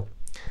steal.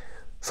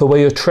 For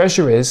where your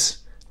treasure is,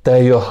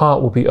 there your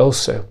heart will be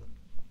also.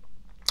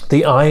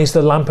 The eye is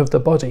the lamp of the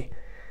body.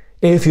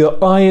 If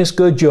your eye is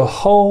good, your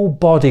whole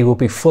body will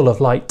be full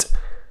of light.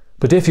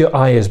 But if your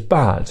eye is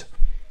bad,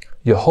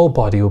 your whole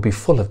body will be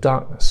full of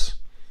darkness.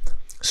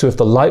 So if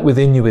the light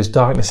within you is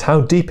darkness,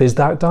 how deep is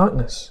that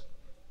darkness?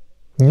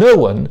 No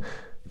one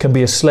can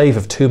be a slave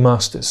of two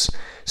masters,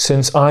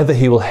 since either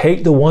he will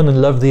hate the one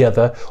and love the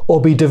other,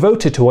 or be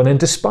devoted to one and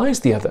despise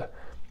the other.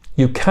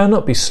 You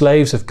cannot be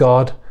slaves of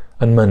God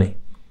and money.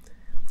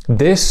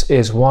 This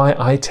is why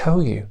I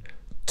tell you,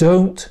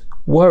 don't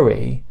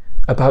worry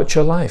about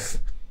your life,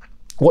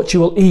 what you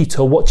will eat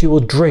or what you will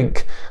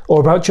drink,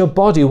 or about your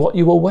body, what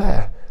you will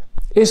wear.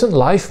 Isn't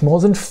life more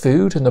than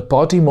food and the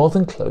body more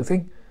than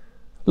clothing?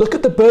 Look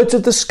at the birds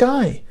of the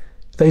sky.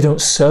 They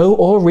don't sow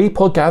or reap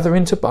or gather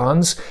into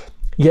barns,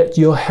 yet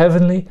your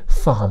heavenly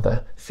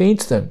Father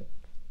feeds them.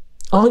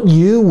 Aren't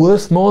you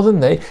worth more than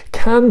they?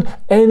 Can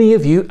any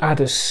of you add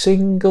a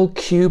single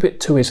cubit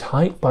to his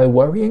height by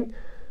worrying?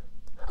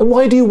 And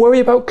why do you worry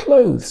about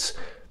clothes?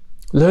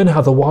 Learn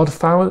how the wild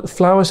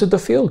flowers of the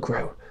field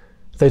grow.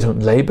 They don't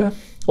labour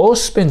or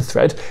spin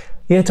thread,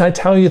 yet I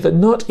tell you that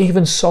not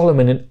even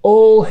Solomon in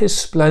all his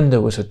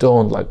splendour was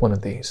adorned like one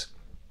of these.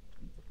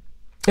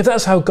 If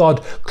that's how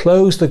God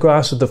clothes the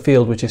grass of the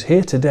field, which is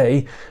here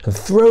today and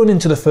thrown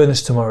into the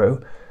furnace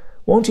tomorrow,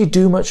 won't he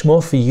do much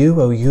more for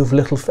you, O you of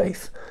little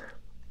faith?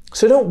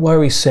 So don't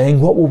worry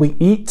saying, what will we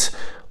eat?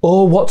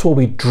 Or what will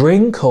we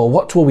drink? Or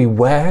what will we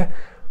wear?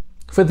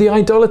 For the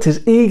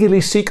idolaters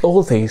eagerly seek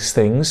all these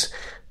things,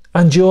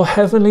 and your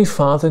heavenly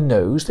Father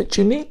knows that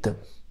you need them.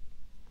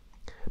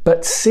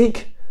 But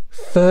seek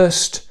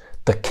first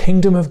the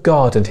kingdom of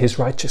God and his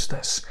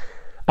righteousness,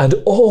 and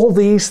all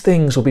these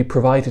things will be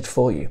provided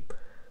for you.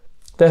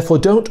 Therefore,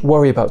 don't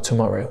worry about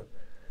tomorrow,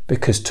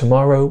 because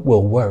tomorrow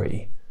will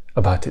worry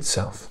about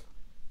itself.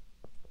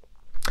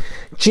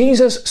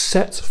 Jesus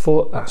sets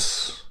for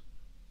us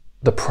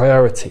the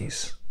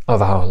priorities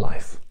of our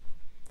life.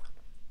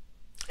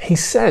 He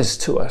says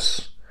to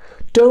us,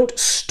 don't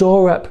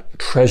store up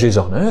treasures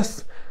on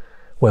earth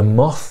where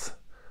moth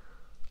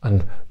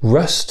and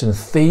rust and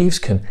thieves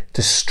can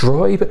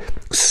destroy, but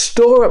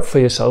store up for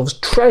yourselves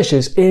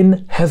treasures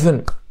in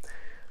heaven.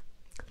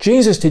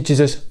 Jesus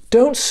teaches us,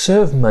 don't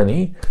serve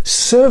money,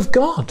 serve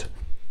God.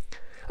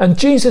 And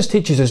Jesus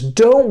teaches us,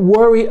 don't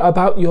worry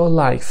about your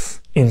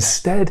life.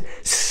 Instead,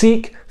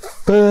 seek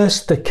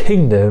first the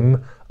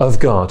kingdom of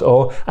God.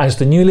 Or as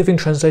the New Living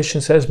Translation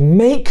says,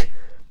 make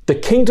the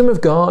kingdom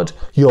of God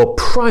your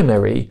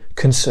primary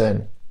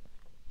concern.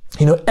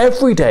 You know,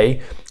 every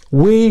day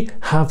we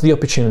have the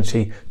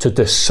opportunity to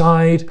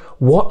decide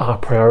what our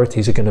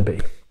priorities are going to be.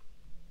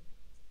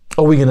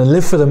 Are we going to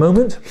live for the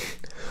moment?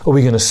 Are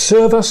we going to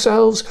serve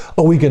ourselves?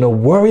 Are we going to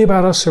worry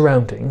about our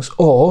surroundings?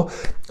 Or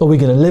are we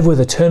going to live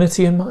with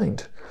eternity in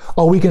mind?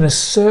 Are we going to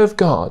serve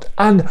God?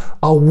 And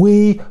are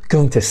we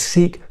going to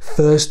seek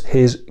first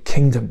his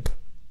kingdom?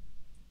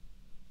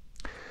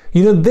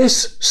 You know,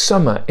 this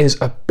summer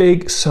is a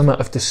big summer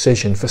of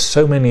decision for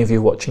so many of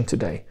you watching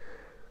today.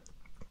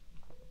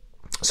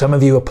 Some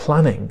of you are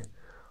planning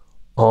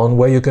on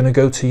where you're going to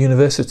go to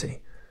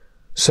university.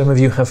 Some of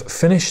you have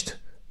finished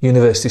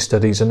university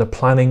studies and are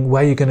planning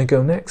where you're going to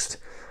go next.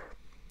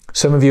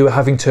 Some of you are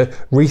having to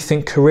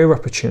rethink career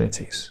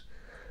opportunities,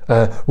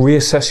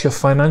 reassess your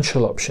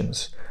financial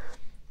options.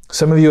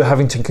 Some of you are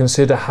having to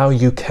consider how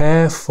you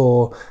care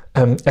for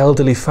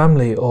elderly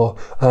family or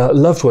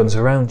loved ones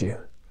around you.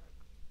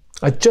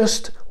 I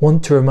just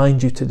want to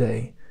remind you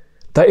today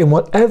that in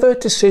whatever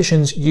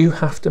decisions you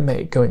have to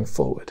make going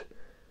forward,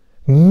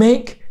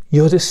 make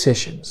your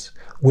decisions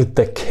with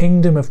the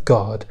kingdom of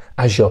God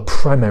as your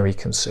primary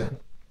concern.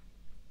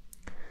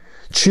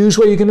 Choose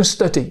where you're going to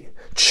study.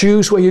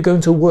 Choose where you're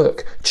going to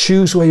work.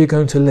 Choose where you're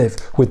going to live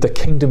with the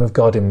kingdom of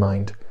God in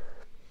mind.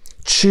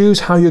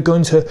 Choose how you're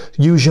going to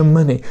use your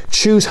money.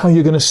 Choose how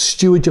you're going to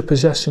steward your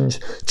possessions.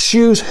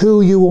 Choose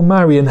who you will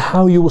marry and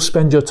how you will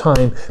spend your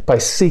time by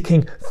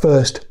seeking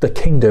first the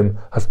kingdom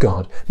of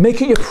God.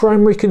 Make it your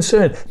primary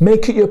concern.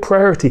 Make it your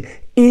priority.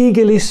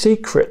 Eagerly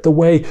seek it the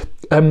way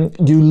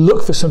you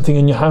look for something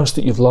in your house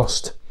that you've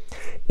lost.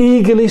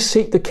 Eagerly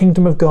seek the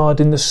kingdom of God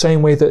in the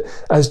same way that,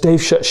 as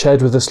Dave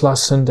shared with us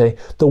last Sunday,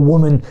 the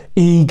woman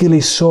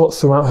eagerly sought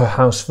throughout her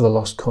house for the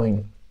lost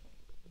coin.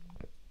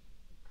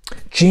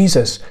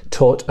 Jesus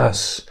taught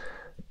us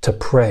to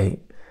pray.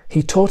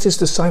 He taught his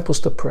disciples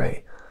to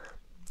pray.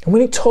 And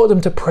when he taught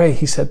them to pray,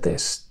 he said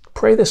this,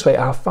 pray this way,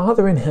 Our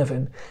Father in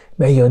heaven,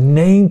 may your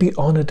name be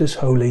honoured as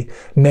holy.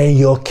 May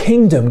your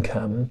kingdom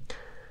come.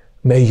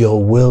 May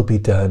your will be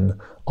done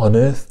on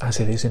earth as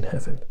it is in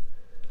heaven.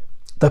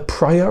 The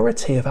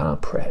priority of our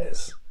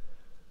prayers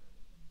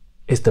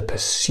is the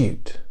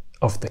pursuit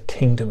of the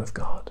kingdom of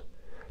God.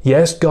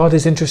 Yes, God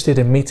is interested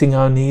in meeting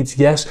our needs.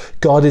 Yes,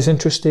 God is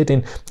interested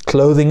in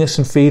clothing us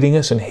and feeding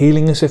us and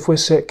healing us if we're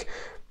sick.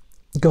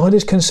 God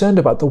is concerned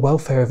about the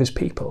welfare of his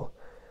people.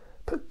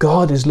 But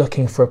God is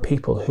looking for a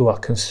people who are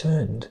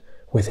concerned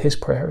with his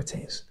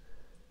priorities.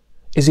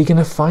 Is he going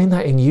to find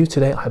that in you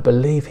today? I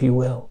believe he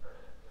will.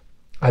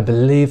 I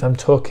believe I'm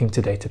talking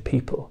today to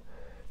people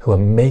who are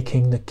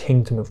making the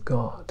kingdom of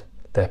God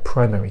their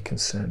primary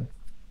concern.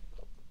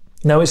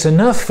 Now, it's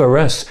enough for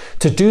us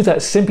to do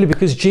that simply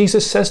because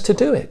Jesus says to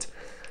do it.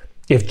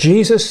 If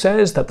Jesus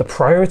says that the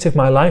priority of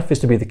my life is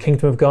to be the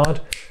kingdom of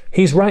God,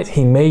 he's right.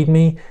 He made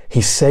me.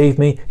 He saved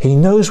me. He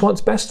knows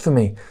what's best for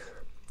me.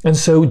 And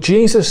so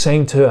Jesus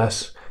saying to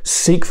us,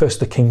 seek first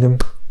the kingdom,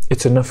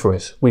 it's enough for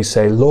us. We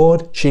say,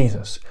 Lord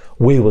Jesus,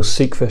 we will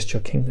seek first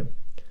your kingdom.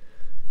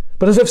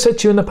 But as I've said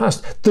to you in the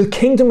past, the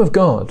kingdom of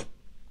God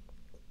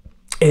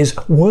is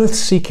worth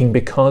seeking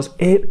because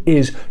it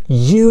is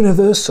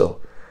universal.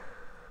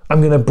 I'm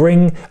going to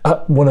bring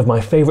up one of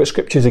my favorite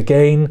scriptures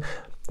again,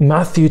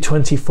 Matthew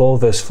 24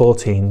 verse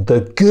 14.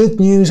 The good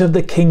news of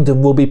the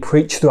kingdom will be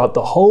preached throughout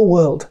the whole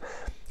world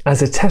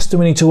as a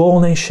testimony to all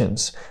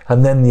nations,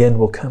 and then the end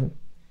will come.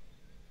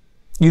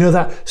 You know,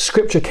 that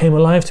scripture came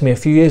alive to me a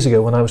few years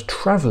ago when I was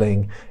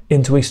traveling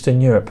into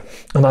Eastern Europe,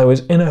 and I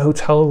was in a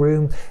hotel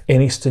room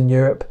in Eastern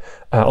Europe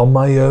on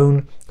my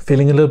own,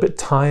 feeling a little bit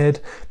tired.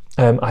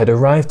 I'd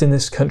arrived in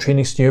this country in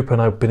Eastern Europe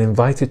and I'd been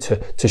invited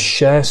to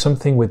share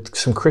something with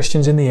some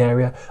Christians in the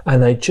area,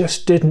 and I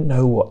just didn't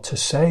know what to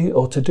say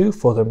or to do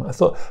for them. I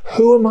thought,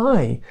 who am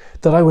I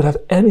that I would have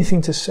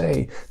anything to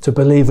say to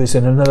believers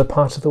in another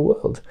part of the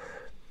world?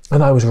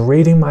 And I was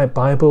reading my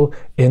Bible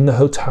in the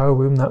hotel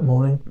room that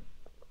morning,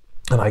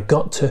 and I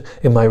got to,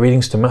 in my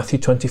readings, to Matthew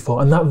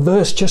 24, and that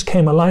verse just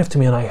came alive to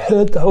me, and I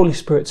heard the Holy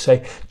Spirit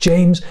say,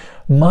 James,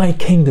 my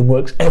kingdom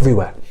works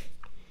everywhere.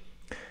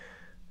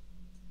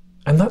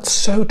 And that's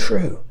so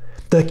true.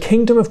 The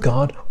kingdom of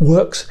God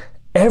works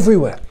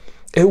everywhere.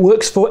 It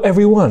works for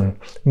everyone,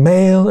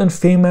 male and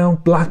female,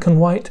 black and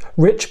white,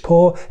 rich,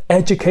 poor,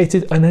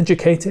 educated,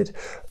 uneducated.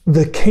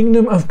 The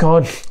kingdom of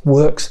God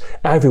works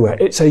everywhere.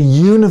 It's a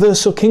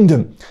universal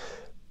kingdom.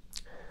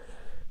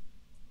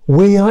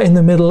 We are in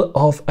the middle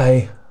of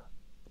a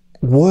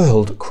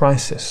world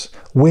crisis.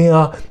 We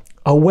are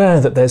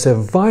aware that there's a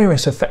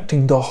virus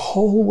affecting the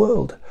whole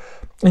world.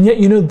 And yet,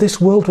 you know,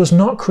 this world was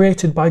not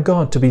created by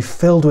God to be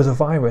filled with a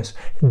virus.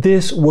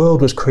 This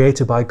world was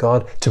created by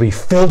God to be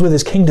filled with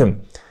his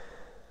kingdom.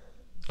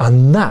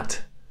 And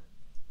that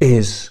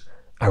is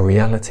a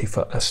reality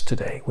for us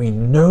today. We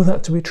know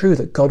that to be true,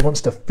 that God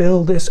wants to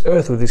fill this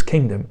earth with his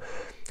kingdom.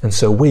 And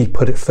so we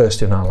put it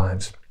first in our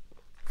lives.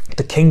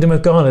 The kingdom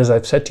of God, as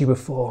I've said to you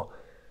before,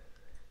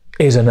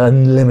 is an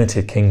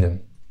unlimited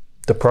kingdom.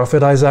 The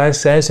prophet Isaiah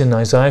says in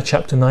Isaiah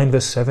chapter 9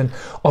 verse 7,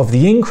 of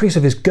the increase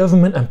of his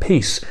government and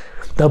peace,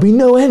 there'll be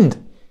no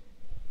end.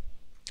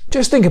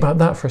 Just think about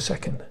that for a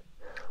second.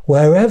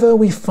 Wherever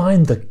we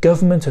find the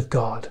government of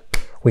God,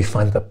 we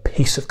find the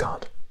peace of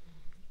God.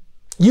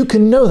 You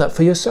can know that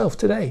for yourself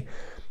today.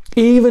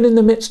 Even in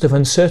the midst of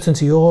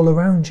uncertainty all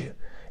around you,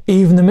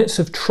 even in the midst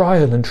of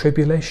trial and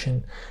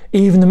tribulation,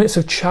 even in the midst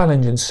of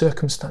challenge and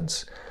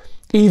circumstance,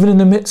 even in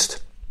the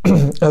midst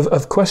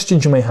of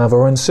questions you may have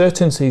or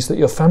uncertainties that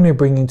your family are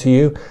bringing to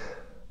you,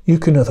 you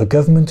can know the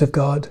government of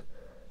God,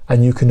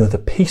 and you can know the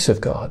peace of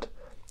God,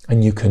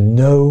 and you can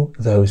know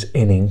those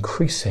in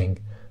increasing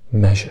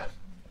measure.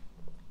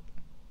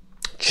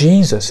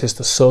 Jesus is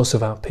the source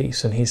of our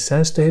peace, and he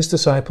says to his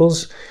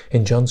disciples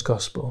in John's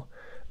Gospel,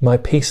 my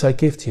peace I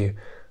give to you.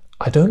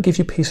 I don't give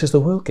you peace as the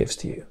world gives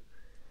to you.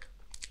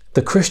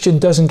 The Christian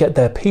doesn't get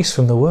their peace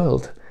from the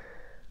world.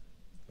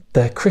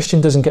 The Christian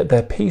doesn't get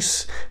their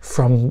peace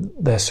from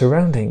their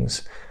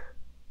surroundings.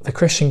 The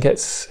Christian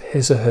gets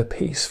his or her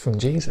peace from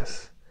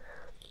Jesus.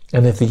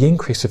 And of the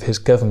increase of his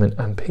government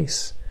and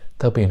peace,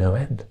 there'll be no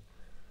end.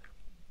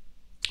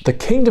 The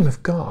kingdom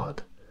of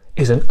God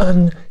is an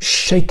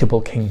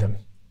unshakable kingdom.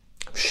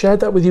 I've shared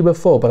that with you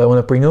before, but I want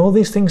to bring all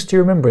these things to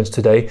your remembrance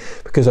today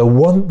because I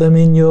want them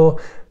in your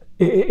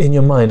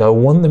mind. I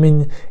want them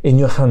in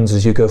your hands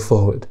as you go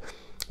forward.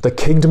 The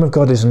kingdom of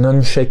God is an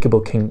unshakable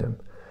kingdom.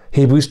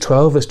 Hebrews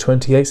 12 verse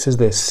 28 says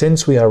this,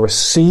 since we are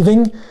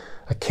receiving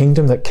a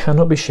kingdom that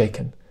cannot be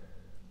shaken,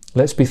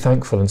 let's be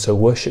thankful and so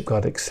worship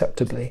God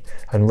acceptably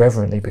and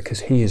reverently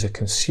because he is a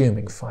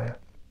consuming fire.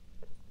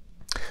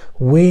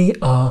 We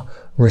are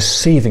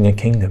receiving a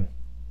kingdom.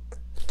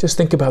 Just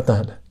think about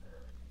that.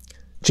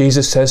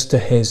 Jesus says to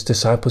his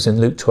disciples in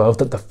Luke 12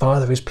 that the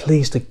Father is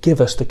pleased to give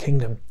us the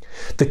kingdom.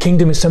 The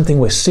kingdom is something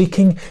we're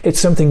seeking, it's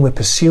something we're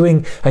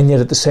pursuing, and yet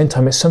at the same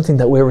time it's something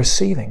that we're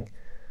receiving.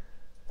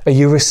 Are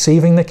you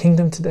receiving the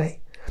kingdom today?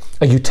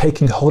 Are you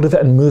taking hold of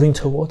it and moving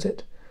towards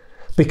it?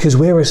 Because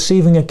we're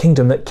receiving a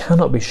kingdom that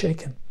cannot be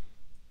shaken.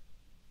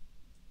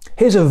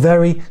 Here's a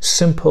very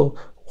simple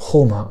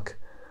hallmark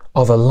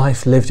of a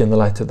life lived in the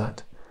light of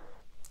that.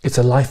 It's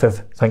a life of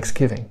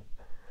thanksgiving.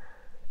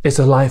 It's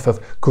a life of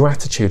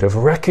gratitude, of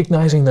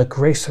recognizing the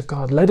grace of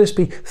God. Let us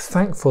be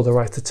thankful, the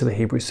writer to the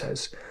Hebrews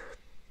says.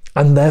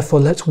 And therefore,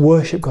 let's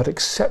worship God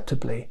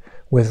acceptably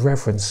with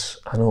reverence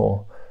and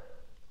awe.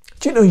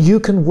 Do you know you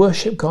can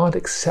worship God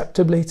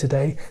acceptably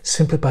today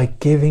simply by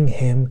giving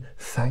him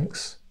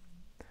thanks?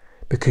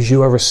 Because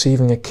you are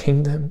receiving a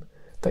kingdom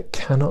that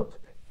cannot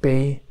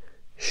be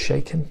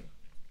shaken.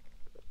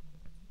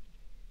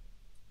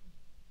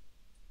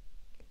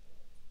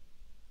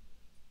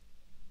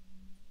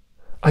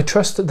 I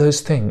trust that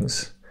those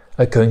things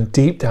are going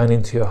deep down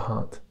into your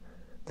heart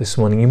this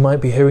morning. You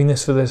might be hearing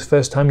this for the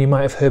first time. You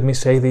might have heard me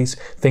say these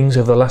things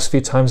over the last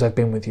few times I've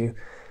been with you.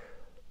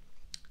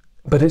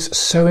 But it's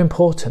so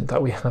important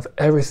that we have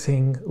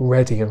everything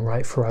ready and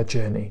right for our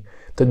journey,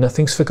 that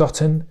nothing's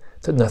forgotten,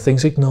 that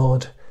nothing's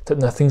ignored, that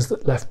nothing's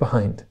left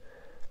behind.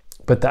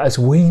 But that as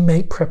we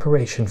make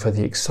preparation for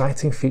the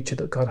exciting future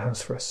that God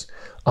has for us,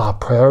 our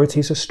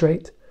priorities are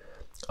straight,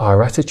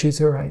 our attitudes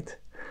are right,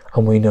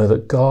 and we know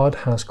that God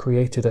has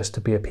created us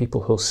to be a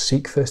people who'll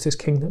seek first his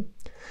kingdom,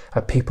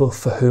 a people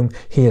for whom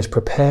he has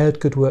prepared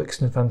good works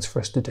in advance for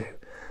us to do,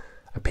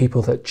 a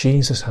people that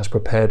Jesus has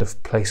prepared a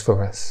place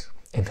for us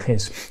in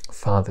his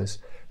Father's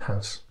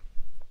house.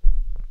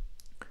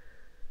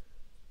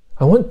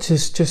 I want to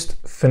just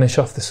finish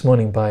off this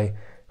morning by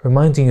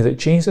reminding you that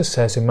Jesus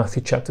says in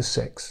Matthew chapter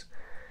 6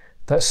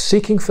 that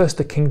seeking first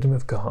the kingdom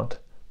of God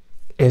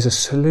is a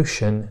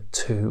solution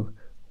to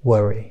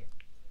worry.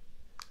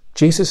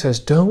 Jesus says,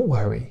 don't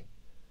worry.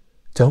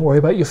 Don't worry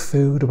about your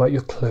food, about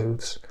your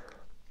clothes.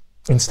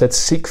 Instead,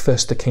 seek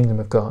first the kingdom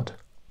of God.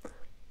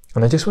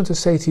 And I just want to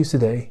say to you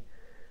today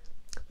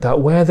that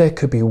where there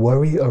could be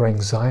worry or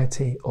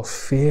anxiety or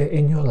fear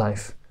in your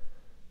life,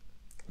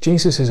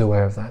 Jesus is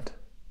aware of that.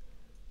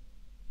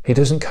 He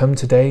doesn't come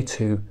today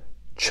to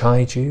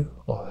chide you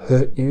or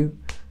hurt you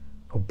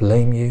or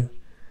blame you.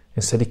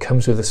 Instead, he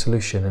comes with a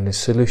solution, and his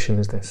solution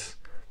is this: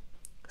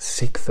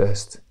 seek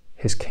first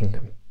his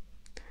kingdom.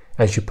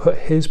 As you put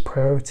his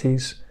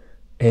priorities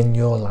in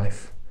your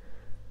life,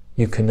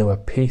 you can know a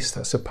peace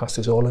that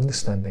surpasses all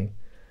understanding,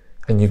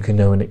 and you can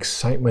know an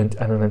excitement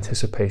and an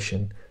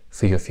anticipation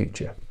for your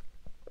future.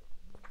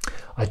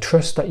 I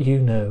trust that you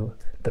know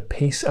the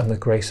peace and the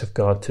grace of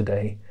God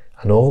today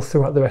and all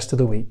throughout the rest of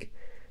the week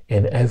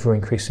in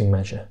ever-increasing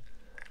measure.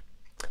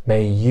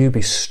 May you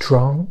be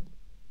strong,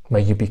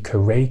 may you be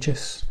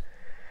courageous,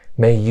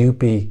 may you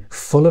be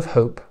full of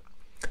hope,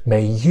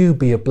 may you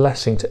be a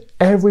blessing to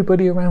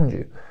everybody around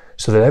you,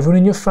 so that everyone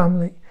in your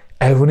family,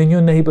 everyone in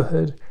your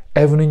neighborhood,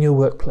 everyone in your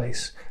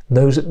workplace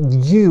knows that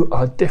you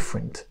are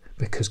different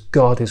because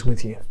God is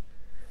with you.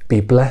 Be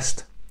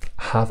blessed,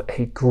 have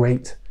a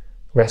great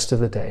rest of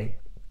the day,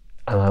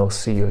 and I will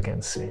see you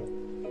again soon.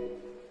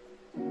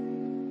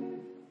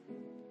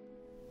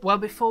 Well,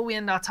 before we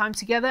end our time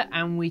together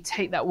and we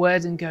take that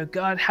word and go,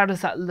 God, how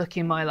does that look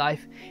in my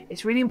life?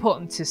 It's really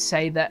important to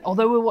say that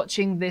although we're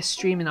watching this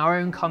stream in our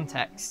own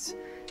context,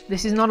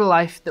 this is not a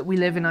life that we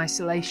live in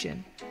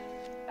isolation.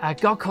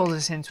 God calls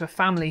us into a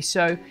family.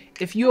 So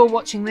if you're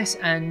watching this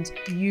and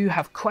you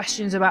have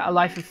questions about a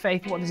life of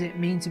faith, what does it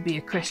mean to be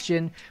a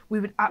Christian? We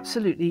would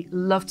absolutely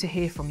love to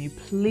hear from you.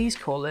 Please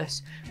call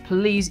us,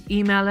 please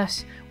email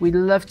us. We'd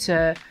love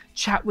to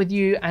chat with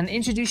you and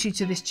introduce you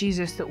to this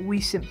Jesus that we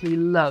simply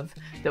love,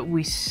 that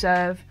we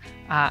serve,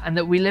 and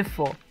that we live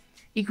for.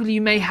 Equally,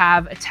 you may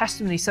have a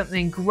testimony,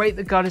 something great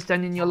that God has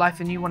done in your life,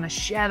 and you want to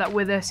share that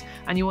with us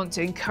and you want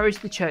to encourage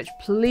the church.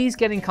 Please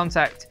get in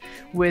contact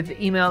with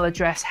the email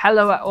address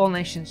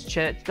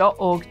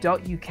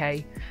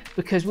hello@allnationschurch.org.uk,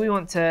 because we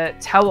want to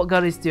tell what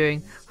God is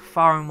doing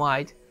far and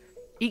wide.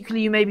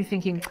 Equally, you may be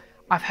thinking,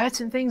 I've heard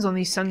some things on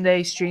these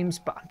Sunday streams,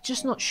 but I'm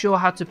just not sure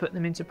how to put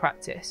them into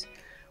practice.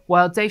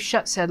 Well, Dave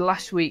Shutt said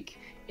last week,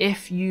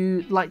 if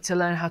you'd like to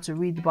learn how to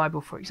read the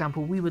Bible, for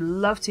example, we would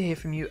love to hear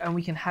from you and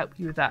we can help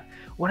you with that.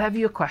 Whatever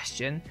your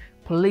question,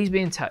 please be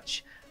in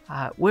touch.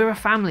 We're a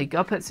family.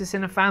 God puts us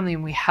in a family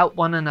and we help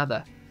one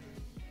another.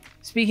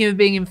 Speaking of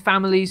being in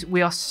families,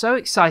 we are so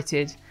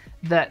excited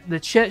that the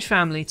church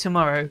family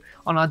tomorrow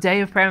on our day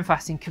of prayer and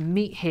fasting can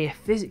meet here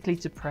physically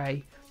to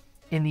pray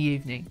in the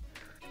evening.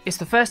 It's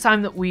the first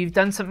time that we've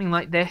done something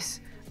like this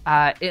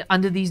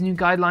under these new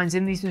guidelines,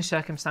 in these new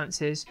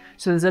circumstances.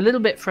 So there's a little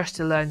bit for us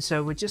to learn.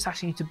 So we're just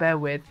asking you to bear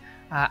with.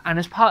 And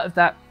as part of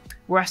that,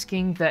 we're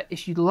asking that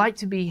if you'd like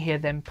to be here,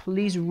 then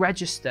please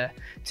register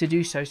to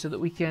do so that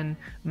we can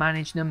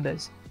manage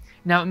numbers.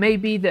 Now, it may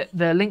be that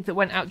the link that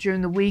went out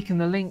during the week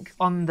and the link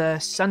on the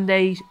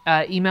Sunday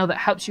email that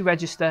helps you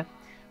register,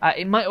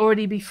 it might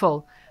already be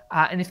full.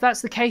 And if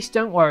that's the case,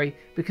 don't worry,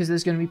 because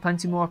there's going to be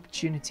plenty more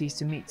opportunities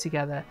to meet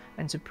together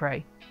and to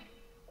pray.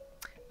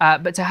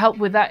 But to help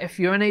with that, if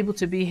you're unable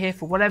to be here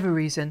for whatever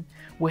reason,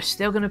 we're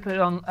still going to put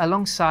on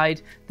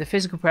alongside the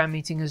physical prayer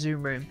meeting a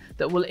Zoom room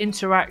that will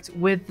interact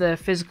with the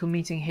physical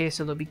meeting here,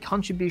 so there'll be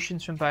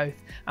contributions from both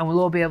and we'll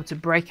all be able to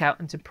break out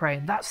and to pray.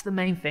 And that's the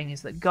main thing,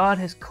 is that God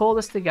has called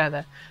us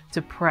together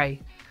to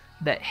pray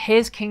that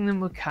his kingdom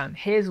would come,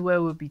 his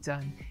will would be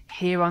done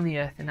here on the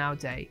earth in our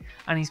day,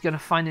 and he's going to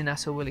find in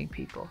us a willing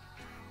people.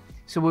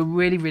 So we're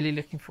really, really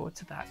looking forward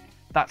to that.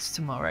 That's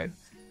tomorrow.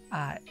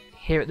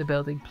 Here at the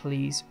building,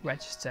 please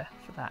register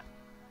for that.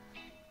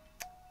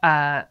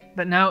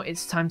 But now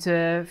it's time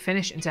to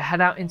finish and to head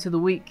out into the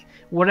week.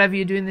 Whatever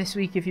you're doing this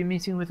week, if you're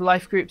meeting with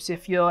life groups,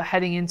 if you're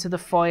heading into the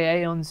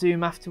foyer on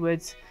Zoom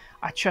afterwards,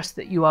 I trust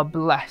that you are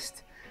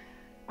blessed.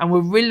 And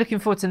we're really looking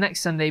forward to next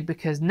Sunday,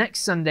 because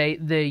next Sunday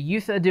the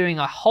youth are doing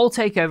a whole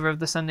takeover of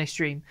the Sunday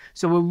stream.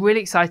 So we're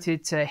really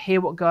excited to hear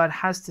what God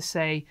has to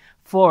say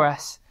for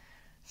us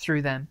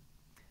through them.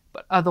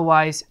 But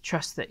otherwise,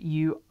 trust that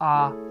you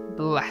are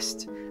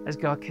blessed as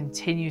God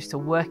continues to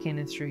work in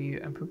and through you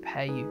and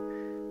prepare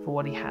you for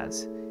what he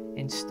has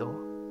in store.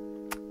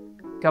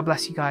 God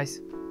bless you guys.